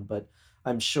down. But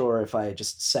I'm sure if I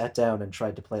just sat down and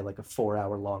tried to play like a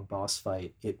 4-hour long boss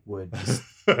fight, it would just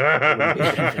it wouldn't be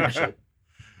able to finish it.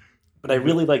 But I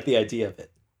really like the idea of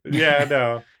it. Yeah,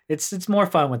 no. It's more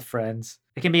fun with friends.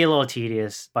 It can be a little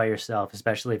tedious by yourself,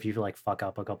 especially if you like fuck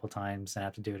up a couple times and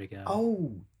have to do it again.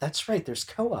 Oh, that's right. There's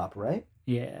co-op, right?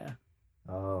 Yeah.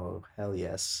 Oh, hell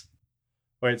yes.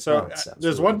 Wait, so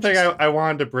there's really one thing I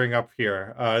wanted to bring up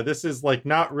here. This is like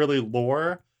not really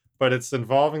lore, but it's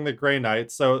involving the Grey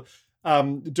Knights. So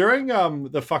during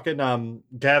the fucking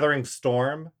Gathering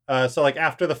Storm, so like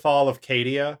after the fall of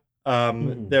Cadia,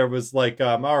 there was like,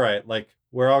 all right, like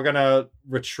we're all gonna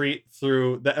retreat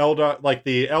through the Eldar,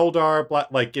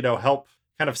 like, you know, help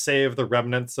kind of save the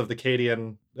remnants of the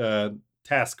Cadian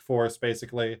task force,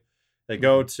 basically. They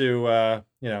go to,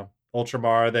 you know,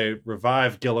 Ultramar, they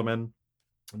revive Guilliman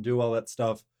and do all that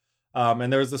stuff.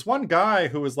 And there was this one guy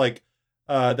who was like,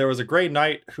 there was a Grey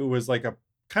Knight who was like a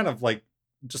kind of like,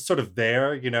 just sort of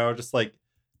there, you know, just like,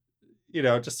 you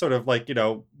know, just sort of like, you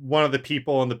know, one of the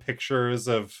people in the pictures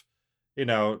of, you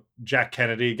know, Jack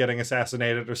Kennedy getting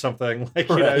assassinated or something. Like,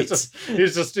 you know,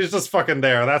 he's just fucking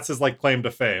there. That's his like claim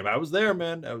to fame. I was there,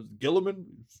 man. I was Guilliman.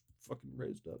 Fucking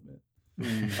raised up,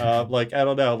 man. Like, I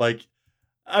don't know, like,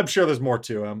 I'm sure there's more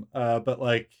to him, but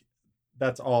like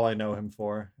that's all I know him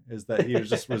for, is that he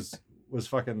was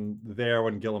fucking there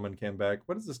when Guilliman came back.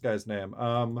 What is this guy's name?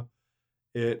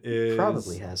 It is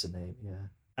probably has a name,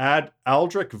 yeah.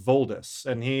 Aldrich Voldus,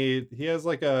 and he has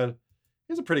like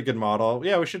he's a pretty good model.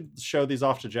 Yeah, we should show these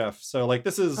off to Jeff. So like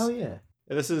this is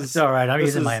It's all right. I'm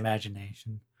using my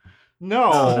imagination.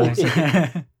 No.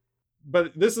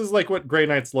 But this is like what Grey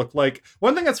Knights look like.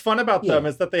 One thing that's fun about them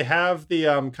is that they have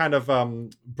the kind of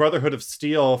Brotherhood of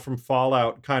Steel from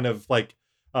Fallout kind of like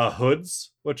hoods,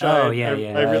 which I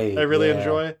really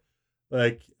enjoy.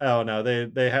 Like, oh no,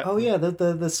 they have. Oh yeah,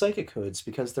 the psychic hoods,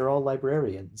 because they're all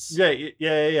librarians.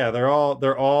 Yeah. They're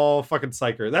all fucking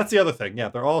psychers. That's the other thing. Yeah,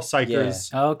 they're all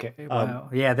psychers. Yeah. Okay.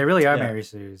 Wow. Yeah, they really are Mary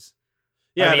Sue's.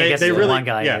 Yeah, I mean, I guess they really. One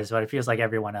guy is, but it feels like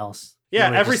everyone else. Yeah,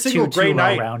 really every single Grey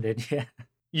Knight. Rounded. Yeah.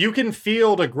 You can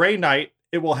field a Grey Knight.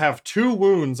 It will have 2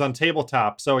 wounds on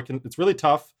tabletop, so it's really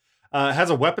tough. It has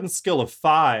a weapon skill of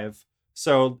 5,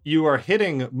 so you are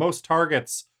hitting most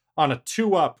targets on a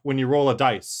 2-up when you roll a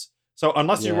dice. So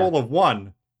unless you roll a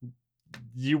 1,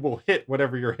 you will hit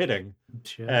whatever you're hitting.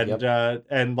 Sure.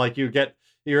 And like you get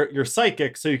your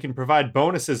psychic, so you can provide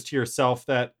bonuses to yourself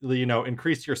that, you know,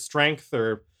 increase your strength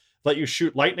or let you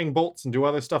shoot lightning bolts and do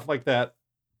other stuff like that.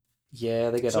 Yeah,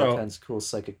 they get all kinds of cool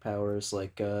psychic powers.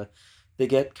 Like they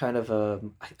get kind of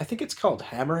I think it's called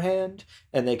Hammer Hand,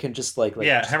 and they can just like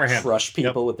crush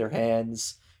people with their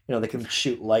hands. You know, they can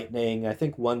shoot lightning. I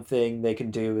think one thing they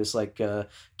can do is like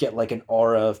get like an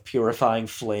aura of purifying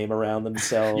flame around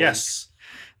themselves. Yes.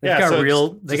 They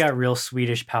got real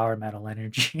Swedish power metal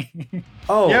energy.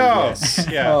 Oh yes.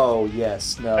 Yeah. Oh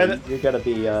yes. No, you gotta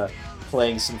be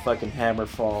playing some fucking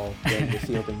Hammerfall when you're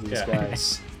fielding these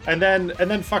guys. And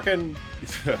then fucking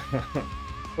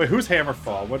wait, who's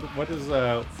Hammerfall? What is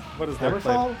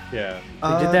Hammerfall? Yeah.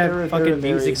 They did that fucking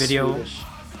music video Swedish.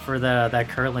 For that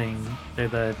curling,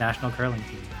 the national curling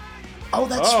team. Oh,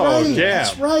 that's right. Yeah.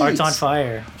 That's right. Hearts on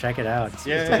Fire. Check it out. It's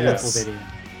a beautiful video.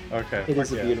 Okay. It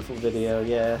is a beautiful video.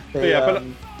 Yeah.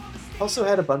 also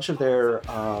had a bunch of their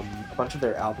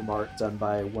album art done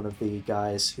by one of the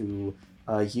guys who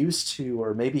used to,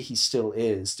 or maybe he still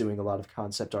is, doing a lot of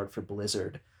concept art for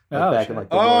Blizzard. Back in like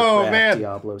the Warcraft,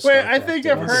 Diablo. Wait, I think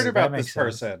I've heard about this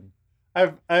person.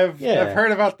 I've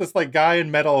heard about this like guy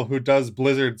in metal who does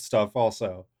Blizzard stuff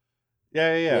also.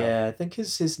 Yeah. I think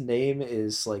his name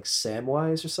is like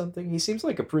Samwise or something. He seems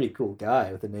like a pretty cool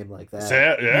guy with a name like that.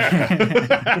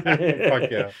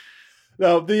 Fuck yeah.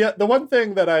 No, the one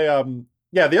thing that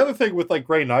the other thing with like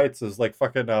Grey Knights is like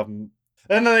fucking and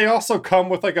then they also come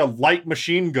with like a light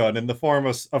machine gun in the form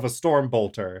of a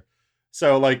Stormbolter.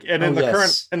 So like, and in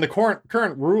the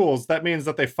current rules, that means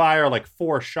that they fire like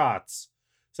 4 shots.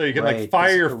 So you can like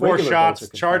fire your 4 shots,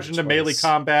 charge into melee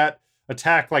combat,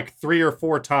 attack like 3 or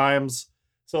 4 times.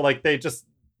 So like they just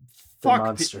They're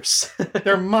monsters.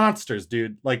 They're monsters,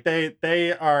 dude. Like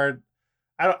they are.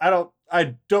 I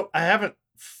haven't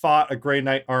fought a Grey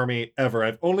Knight army ever.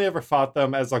 I've only ever fought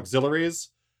them as auxiliaries,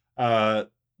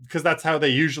 because that's how they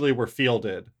usually were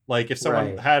fielded. Like if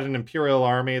someone had an Imperial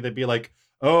army, they'd be like,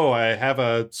 "Oh, I have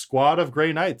a squad of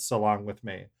Grey Knights along with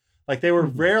me." Like they were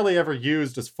rarely ever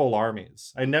used as full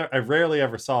armies. I rarely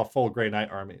ever saw full Grey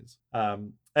Knight armies.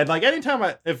 And like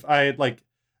anytime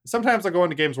sometimes I go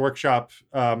into Games Workshop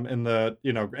in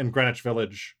Greenwich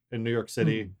Village in New York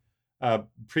City,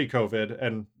 pre-COVID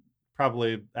and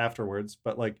probably afterwards.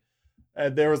 But like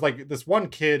there was like this one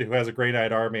kid who has a Grey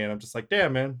Knight army, and I'm just like,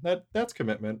 damn man, that's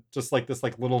commitment. Just like this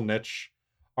like little niche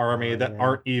army that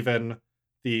aren't even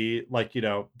the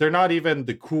they're not even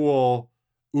the cool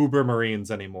Uber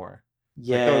Marines anymore.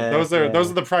 Yeah, like those are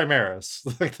the Primaris.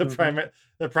 Like the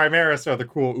Primaris are the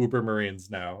cool Uber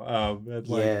Marines now.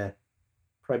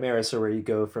 Primaris are where you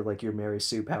go for like your Mary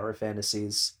Sue power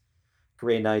fantasies.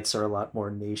 Grey Knights are a lot more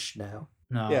niche now.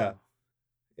 No.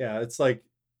 Yeah. It's like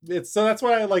so that's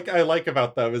what I like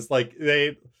about them is like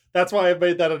that's why I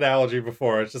made that analogy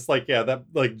before. It's just like that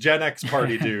like Gen X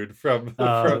party dude from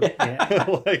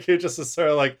like you just is sort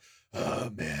of like, oh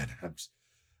man,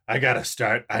 I gotta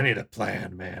start. I need a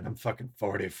plan, man. I'm fucking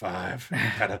 45.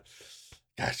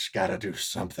 Gotta do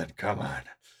something. Come on.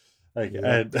 Like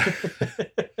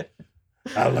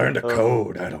I learned a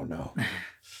code. I don't know.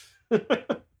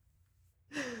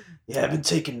 Yeah, I've been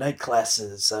taking night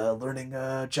classes, learning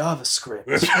JavaScript.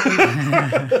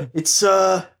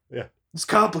 It's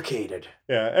complicated.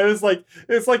 Yeah, and it's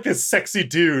like this sexy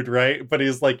dude, right? But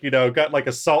he's like, got like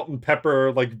a salt and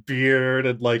pepper like beard,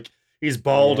 and like he's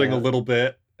balding a little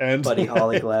bit, and Buddy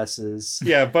Holly glasses.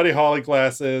 Yeah, Buddy Holly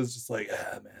glasses. Just like,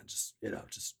 man, just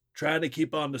trying to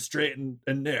keep on the straight and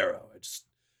narrow. I just,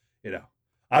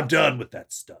 I'm done with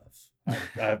that stuff.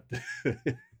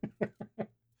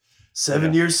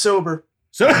 7 years sober.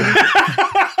 So,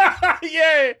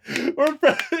 yay! We're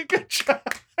good job.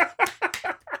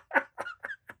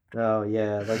 Oh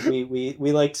yeah, like we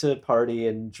like to party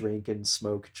and drink and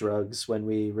smoke drugs when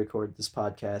we record this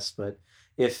podcast, but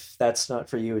if that's not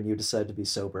for you and you decide to be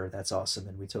sober, that's awesome,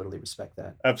 and we totally respect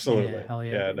that. Absolutely. Yeah, hell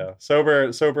yeah. No.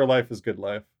 Sober life is good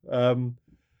life. And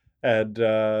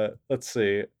let's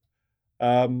see.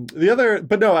 I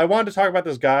wanted to talk about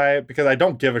this guy because I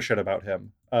don't give a shit about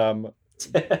him. Aldrich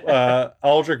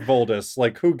Voldus,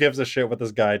 like who gives a shit what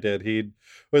this guy did? He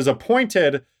was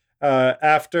appointed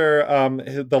after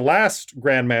the last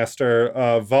Grandmaster,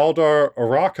 Valdar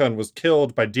Arakan, was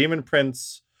killed by Demon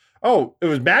Prince. Oh, it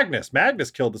was Magnus.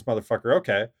 Magnus killed this motherfucker.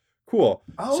 Okay, cool.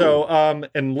 Oh. So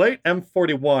in late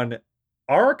M41,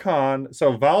 Arakan,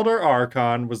 so Valdar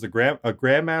Arakan was a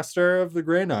Grandmaster of the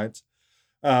Grey Knights,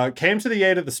 came to the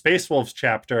aid of the Space Wolves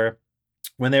chapter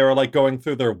when they were like going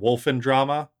through their Wolfen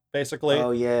drama, basically.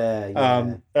 Oh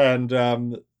yeah.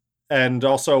 And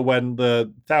also when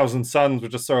the Thousand Suns were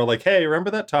just sort of like, hey,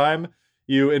 remember that time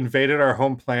you invaded our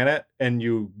home planet and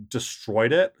you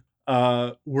destroyed it?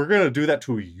 We're gonna do that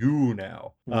to you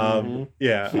now. So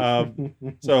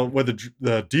when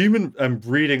the demon, I'm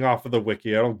reading off of the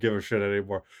wiki, I don't give a shit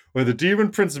anymore. When the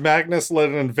Demon Prince Magnus led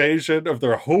an invasion of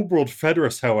their homeworld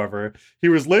Fedrus, however, he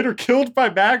was later killed by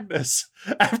Magnus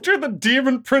after the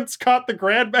Demon Prince caught the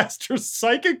Grandmaster's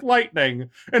psychic lightning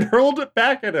and hurled it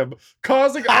back at him,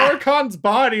 causing Arakan's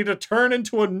body to turn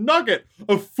into a nugget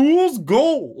of fool's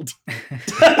gold.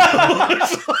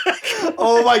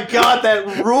 Oh my god, that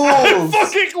rules! I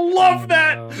fucking love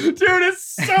that! Dude, it's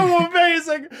so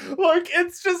amazing! Like,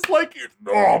 it's just like,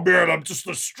 oh man, I'm just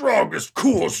the strongest,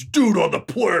 coolest dude on the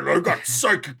planet. I got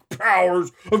psychic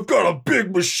powers. I've got a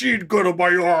big machine gun on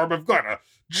my arm. I've got a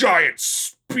giant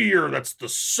spear that's the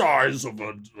size of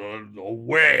a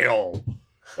whale.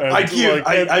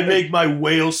 I make my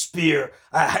whale spear.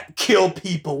 I kill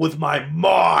people with my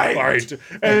mind. Right. And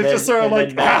it's just sort of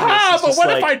like, ah, but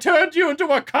what if I turned you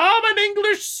into a common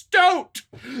English stoat?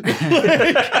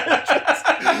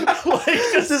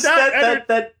 just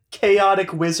that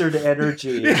chaotic wizard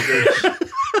energy.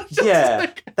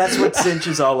 That's what Zinch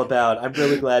is all about. I'm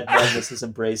really glad Magnus has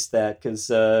embraced that because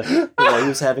he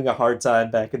was having a hard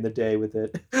time back in the day with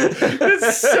it.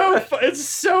 It's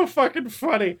so fucking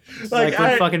funny. Like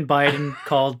when fucking Biden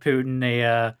called Putin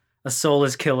a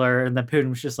soulless killer, and then Putin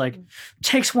was just like,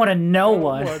 "Takes one to know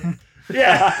one."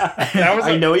 Yeah,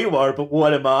 I know you are, but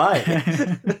what am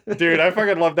I? Dude, I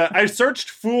fucking love that. I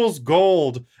searched Fool's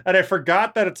Gold, and I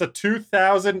forgot that it's a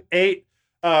 2008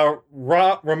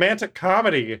 romantic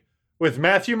comedy with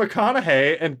Matthew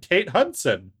McConaughey and Kate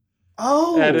Hudson.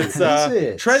 Oh, and it's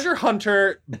treasure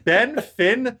hunter Ben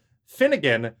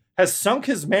Finnegan has sunk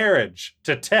his marriage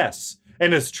to Tess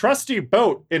and his trusty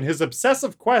boat in his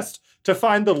obsessive quest to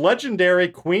find the legendary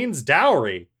Queen's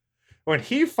dowry. When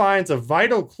he finds a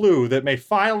vital clue that may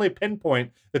finally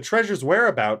pinpoint the treasure's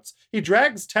whereabouts, he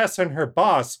drags Tess and her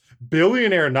boss,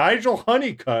 billionaire Nigel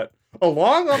Honeycutt,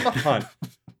 along on the hunt.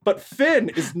 But Finn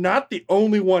is not the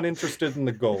only one interested in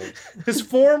the gold. His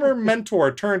former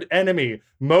mentor turned enemy,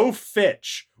 Mo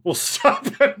Fitch, will stop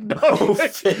at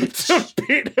nothing to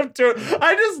beat him to it.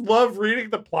 I just love reading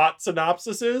the plot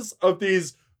synopsises of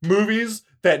these movies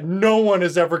that no one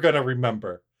is ever going to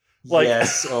remember.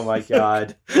 Yes, oh my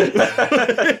god.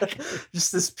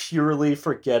 Just this purely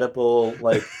forgettable,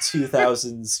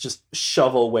 2000s just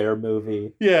shovelware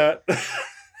movie. Yeah.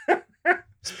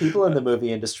 People in the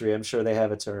movie industry, I'm sure they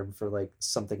have a term for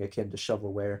something akin to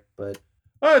shovelware, but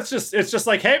it's just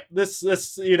like, hey, this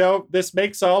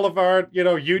makes all of our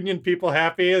union people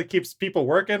happy. It keeps people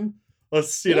working.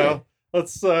 Let's keep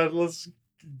this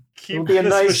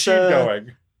machine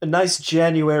going. A nice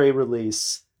January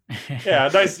release.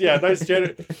 Nice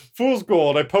January. Fool's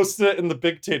Gold. I posted it in the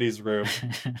Big Titties room.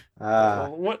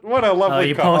 What a lovely.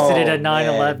 You posted it at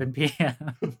 9:11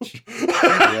 p.m.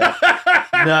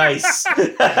 Nice.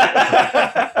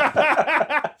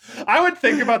 I would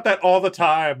think about that all the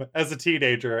time as a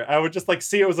teenager. I would just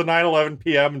see it was a 9:11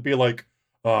 p.m. and be like,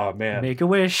 oh man, make a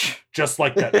wish, just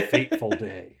like that fateful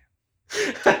day.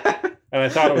 And I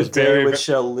thought it was a day which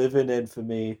shall live in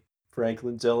infamy.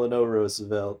 Franklin Delano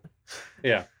Roosevelt.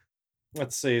 Yeah.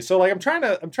 Let's see. So I'm trying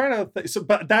to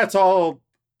but that's all.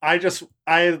 I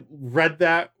read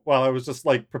that while I was just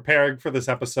preparing for this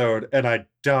episode, and I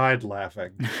died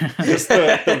laughing. Just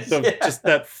just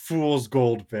that Fool's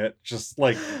Gold bit just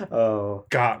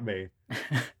got me.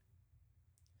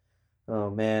 Oh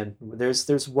man,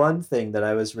 there's one thing that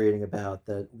I was reading about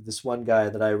that this one guy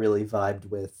that I really vibed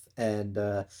with, and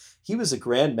he was a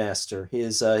grandmaster.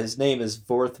 His name is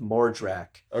Vorth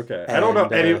Mordrak. Okay, I don't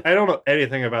know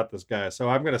anything about this guy, so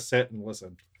I'm gonna sit and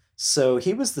listen. So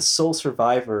he was the sole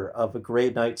survivor of a Grey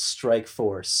Knight strike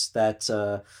force that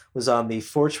was on the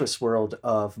fortress world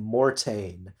of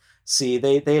Mortain. See,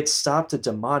 they had stopped a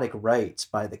demonic rite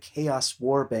by the Chaos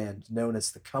Warband known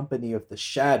as the Company of the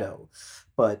Shadow.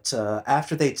 But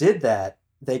after they did that,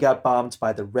 they got bombed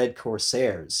by the Red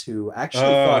Corsairs, who actually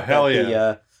thought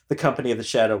that the Company of the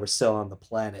Shadow were still on the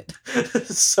planet.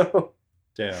 So,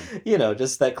 damn.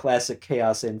 Just that classic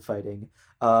chaos infighting.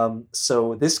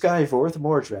 So this guy, Vorth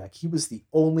Mordrak, he was the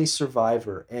only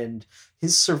survivor, and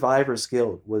his survivor's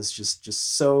guild was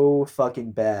just so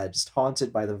fucking bad, just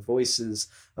haunted by the voices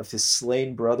of his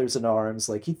slain brothers in arms.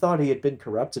 He thought he had been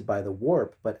corrupted by the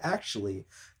warp, but actually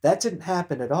that didn't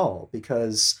happen at all,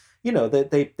 because,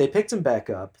 they picked him back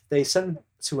up, they sent him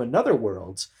to another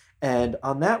world, and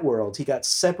on that world, he got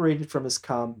separated from his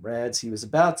comrades. He was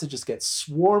about to just get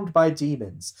swarmed by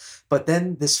demons. But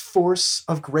then this force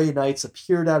of Grey Knights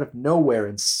appeared out of nowhere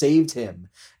and saved him.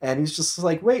 And he's just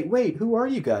like, wait, who are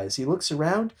you guys? He looks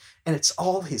around, and it's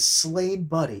all his slain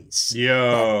buddies.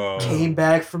 Yo. That came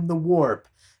back from the warp,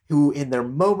 who in their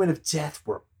moment of death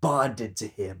were bonded to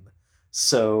him.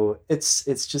 So it's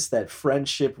just that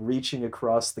friendship reaching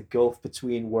across the gulf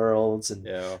between worlds and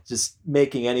just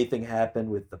making anything happen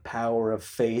with the power of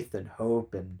faith and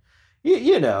hope, and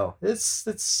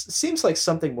it seems like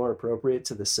something more appropriate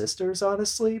to the sisters,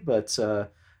 honestly, but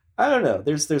I don't know.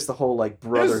 There's the whole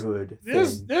brotherhood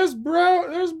thing. There's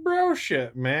bro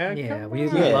shit, man. Yeah,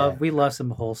 we love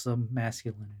some wholesome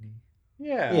masculinity.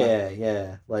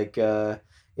 Yeah.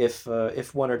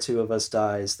 If one or two of us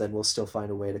dies, then we'll still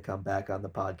find a way to come back on the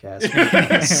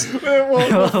podcast.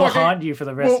 we'll haunt you for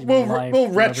the rest of your life. We'll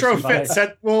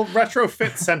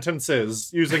retrofit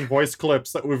sentences using voice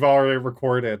clips that we've already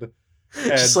recorded.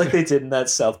 Just like they did in that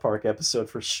South Park episode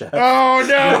for Chef. Oh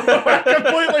no! I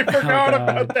completely forgot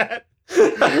about that.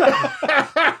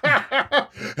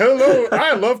 Hello,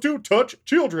 I love to touch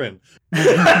children.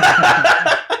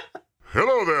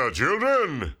 Hello there,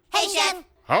 children. Hey, Chef.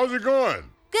 How's it going?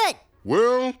 Good.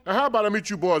 Well, how about I meet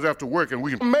you boys after work and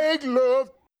we can make love?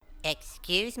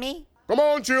 Excuse me? Come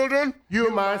on, children.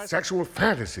 You're my sexual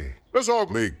fantasy. Let's all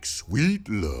make sweet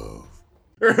love.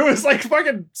 Or it was like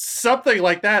fucking something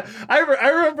like that. I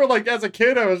remember like as a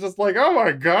kid, I was just like, oh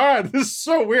my God, this is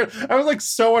so weird. I was like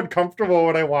so uncomfortable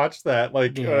when I watched that.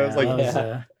 Like, I was like,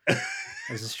 it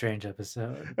was a strange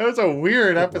episode. That was a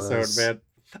weird episode, man.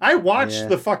 I watched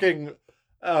the fucking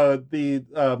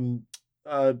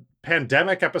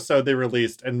pandemic episode they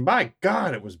released, and my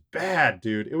God, it was bad,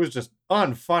 dude. It was just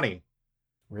unfunny.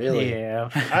 Really? Yeah.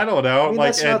 I don't know. I mean,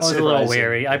 like, I was a little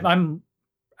wary. I've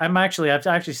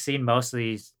actually seen most of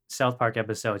these South Park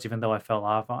episodes, even though I fell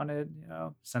off on it,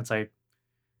 since I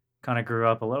kind of grew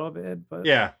up a little bit. But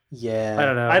yeah. I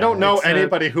don't know. I don't know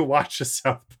anybody who watches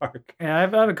South Park. Yeah, I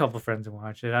have a couple friends who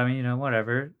watch it. I mean,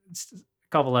 whatever. It's a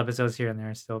couple episodes here and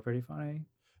there is still pretty funny.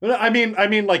 I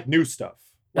mean, like new stuff.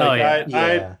 Like,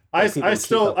 I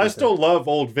still love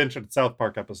old vintage South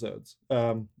Park episodes.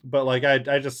 But like I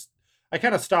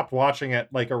kind of stopped watching it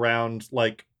like around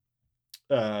like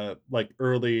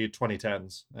early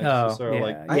 2010s.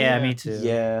 Me too.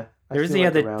 Yeah. There was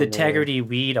the Tegrity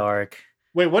Weed arc.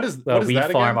 Wait, what is Weed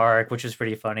that Farm again? arc, which is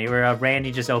pretty funny, where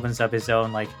Randy just opens up his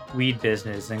own like weed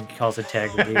business and calls it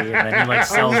Tegrity, and then he like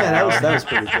sells it. That was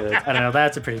pretty good. I don't know,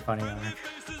 that's a pretty funny arc.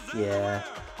 Yeah.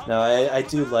 No, I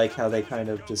do like how they kind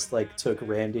of just like took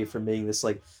Randy from being this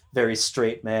like very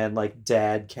straight man, like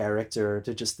dad character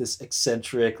to just this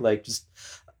eccentric, like just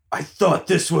I thought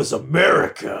this was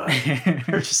America.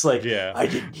 Or just like I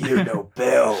didn't hear no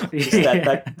bell. Just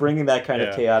that bringing that kind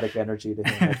of chaotic energy to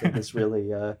him, I think has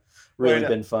really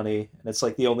been funny. And it's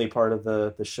like the only part of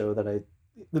the show that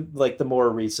the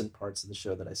more recent parts of the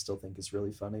show that I still think is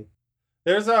really funny.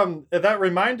 There's that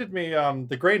reminded me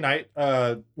the Grey Knight.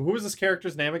 Who was this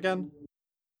character's name again?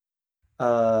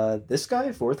 This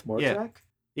guy, Fourth Mordrak?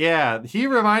 Yeah, he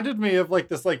reminded me of like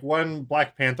this like one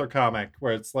Black Panther comic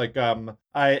where it's like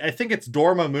I think it's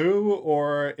Dormammu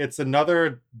or it's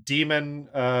another demon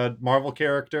Marvel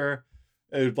character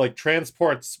like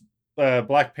transports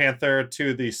Black Panther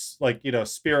to the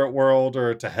spirit world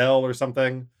or to hell or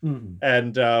something,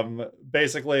 and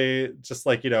basically just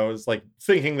like is like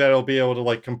thinking that it'll be able to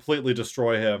like completely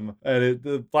destroy him, and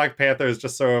the Black Panther is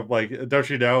just sort of like, don't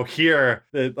you know, here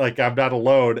like I'm not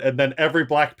alone, and then every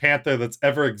Black Panther that's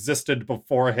ever existed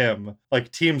before him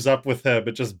like teams up with him.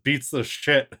 It just beats the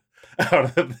shit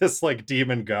out of this like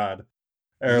demon god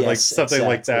or like something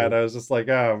like that. I was just like,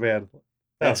 oh man.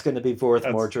 That's going to be Vorth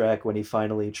Mordrak when he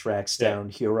finally tracks down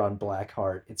Huron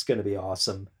Blackheart. It's going to be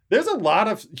awesome. There's a lot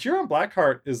of Huron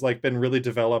Blackheart is like been really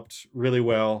developed really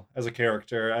well as a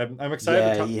character. I'm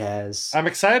excited. Yeah, he has. I'm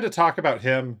excited to talk about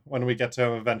him when we get to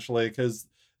him eventually, because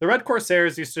the Red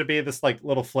Corsairs used to be this like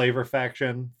little flavor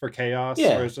faction for Chaos.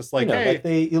 Yeah, where it's just like,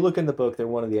 you look in the book, they're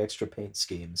one of the extra paint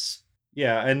schemes.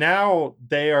 Yeah, and now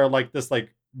they are like this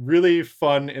like really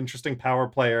fun, interesting power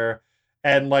player.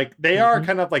 And like they are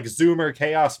kind of like Zoomer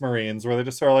Chaos Marines, where they're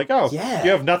just sort of like, you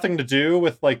have nothing to do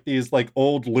with like these like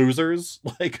old losers,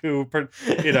 like who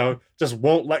just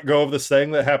won't let go of this thing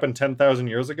that happened 10,000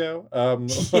 years ago.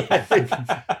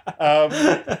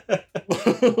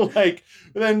 Like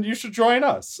then you should join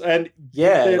us. And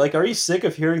like, are you sick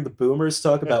of hearing the boomers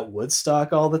talk about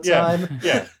Woodstock all the time?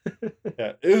 Yeah.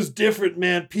 It was different,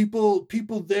 man. People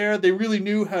there, they really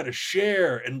knew how to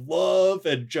share and love,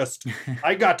 and just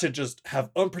I got to just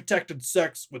have unprotected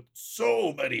sex with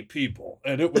so many people,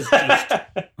 and it was just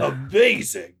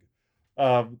amazing.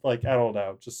 Like I don't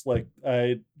know, just like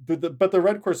but the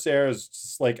Red Corsairs,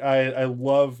 just like I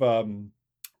love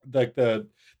like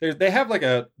they have like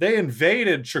they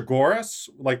invaded Chagoris,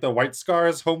 like the White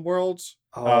Scars homeworld.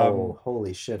 Oh,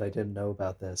 holy shit! I didn't know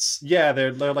about this. Yeah,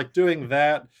 they're like doing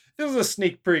that. This is a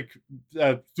sneak peek.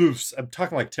 Oops, I'm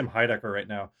talking like Tim Heidecker right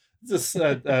now. This is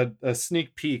a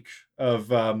sneak peek of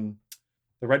the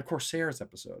Red Corsairs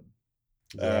episode.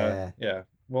 Yeah,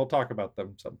 we'll talk about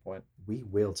them at some point. We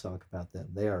will talk about them.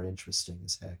 They are interesting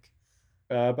as heck.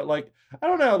 But like, I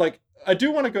don't know, like I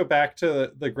do want to go back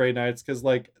to the Grey Knights, because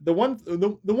like the one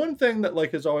thing that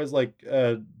like is always like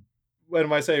when I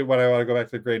want to go back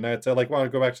to the Grey Knights, I like want to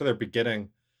go back to their beginning.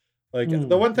 Like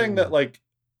the one thing that like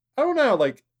I don't know,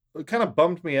 like it kind of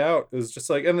bummed me out is just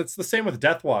like, and it's the same with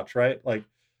Death Watch, right? Like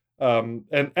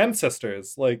and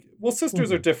Sisters, like, well,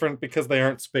 Sisters are different because they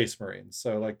aren't Space Marines,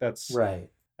 so like that's right,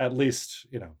 at least,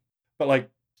 but like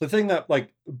the thing that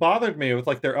like bothered me with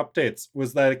like their updates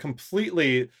was that it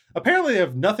completely, apparently they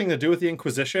have nothing to do with the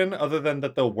Inquisition other than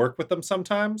that they'll work with them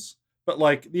sometimes. But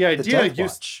like the idea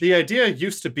used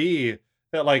to be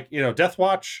that like, you know, Death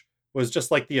Watch was just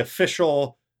like the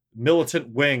official militant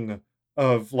wing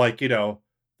of like, you know,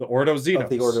 the Ordo Xenos. Of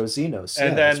the Ordo Xenos.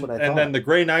 And then the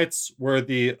Grey Knights were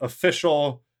the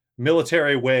official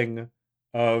military wing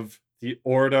of the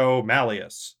Ordo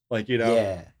Malleus. Like, you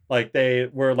know, like they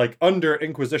were like under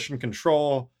Inquisition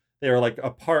control. They were like a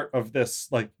part of this,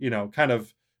 like, you know, kind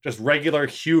of just regular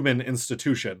human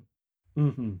institution.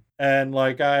 Mm-hmm. And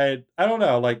like, I don't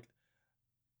know, like,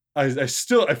 I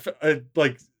still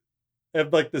like, I'm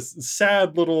like this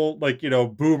sad little, like, you know,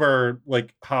 boomer,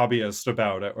 like, hobbyist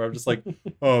about it, where I'm just like,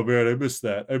 oh man, I miss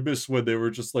that. I miss when they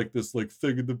were just like this, like,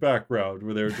 thing in the background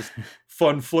where they were just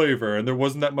fun flavor and there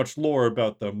wasn't that much lore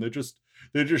about them. They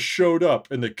just showed up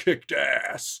and they kicked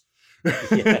ass.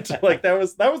 Like that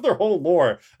was their whole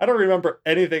lore. I don't remember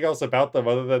anything else about them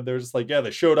other than they're just like, yeah,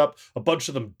 they showed up, a bunch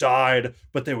of them died,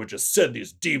 but they would just send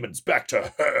these demons back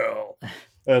to hell.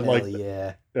 And Hell like,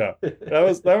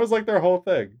 that was like their whole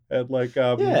thing. And like,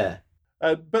 but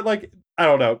like, I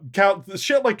don't know,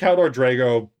 shit like Count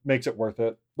Drago makes it worth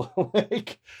it.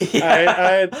 Like,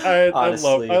 I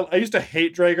used to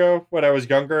hate Drago when I was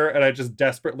younger, and I just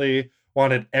desperately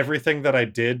wanted everything that I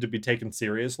did to be taken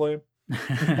seriously.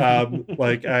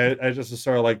 Like I just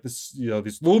sort of like this, you know,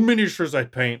 these little miniatures I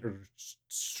paint are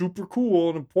super cool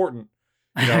and important.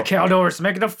 You know, Caldor's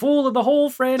making a fool of the whole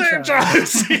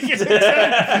franchise.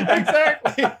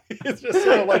 Exactly. It's just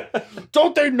sort of like,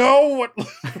 don't they know what?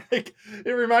 Like,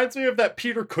 it reminds me of that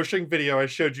Peter Cushing video I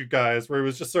showed you guys, where it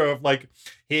was just sort of like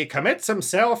he commits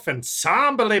himself and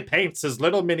somberly paints his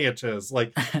little miniatures,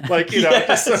 like you know,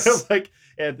 just sort of like,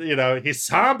 and you know, he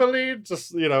somberly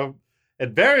just, you know,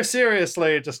 and very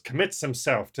seriously just commits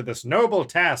himself to this noble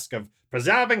task of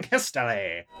preserving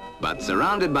history. But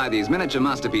surrounded by these miniature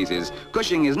masterpieces,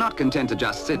 Cushing is not content to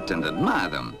just sit and admire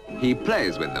them. He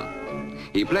plays with them.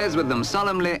 He plays with them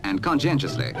solemnly and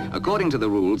conscientiously, according to the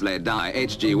rules laid down by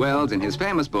H.G. Wells in his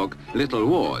famous book, Little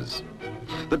Wars.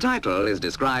 The title is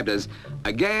described as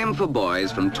a game for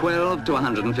boys from 12 to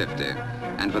 150,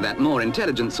 and for that more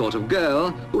intelligent sort of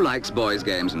girl who likes boys'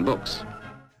 games and books.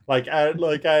 I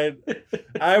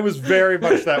was very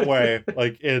much that way,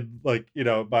 like in like, you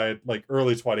know, my like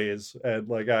early 20s, and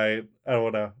like I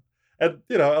don't know, and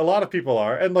you know, a lot of people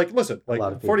are, and like listen, like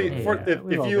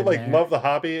if you like love the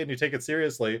hobby and you take it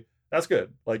seriously, that's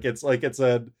good. Like it's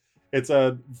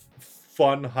a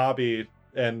fun hobby,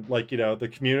 and like, you know, the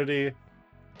community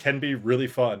can be really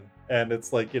fun, and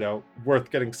it's like, you know,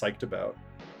 worth getting psyched about.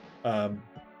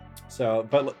 So,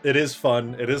 but it is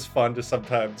fun. It is fun to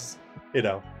sometimes, you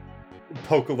know,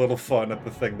 poke a little fun at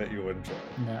the thing that you enjoy.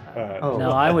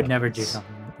 No, I would never do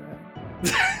something like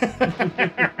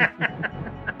that.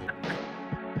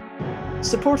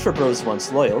 Support for Bros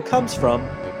Once Loyal comes from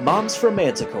Moms for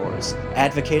Manticores,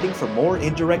 advocating for more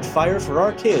indirect fire for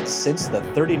our kids since the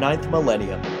 39th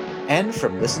millennium, and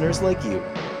from listeners like you.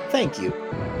 Thank you.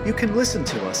 You can listen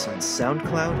to us on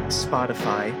SoundCloud,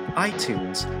 Spotify,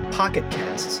 iTunes, Pocket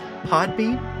Casts,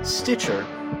 Podbean, Stitcher,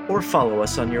 or follow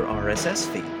us on your RSS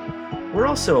feed. We're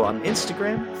also on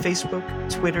Instagram, Facebook,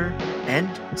 Twitter, and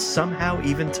somehow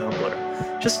even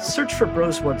Tumblr. Just search for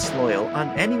Bros Once Loyal on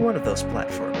any one of those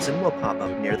platforms and we'll pop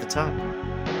up near the top.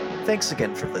 Thanks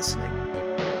again for listening.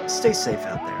 Stay safe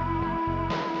out there.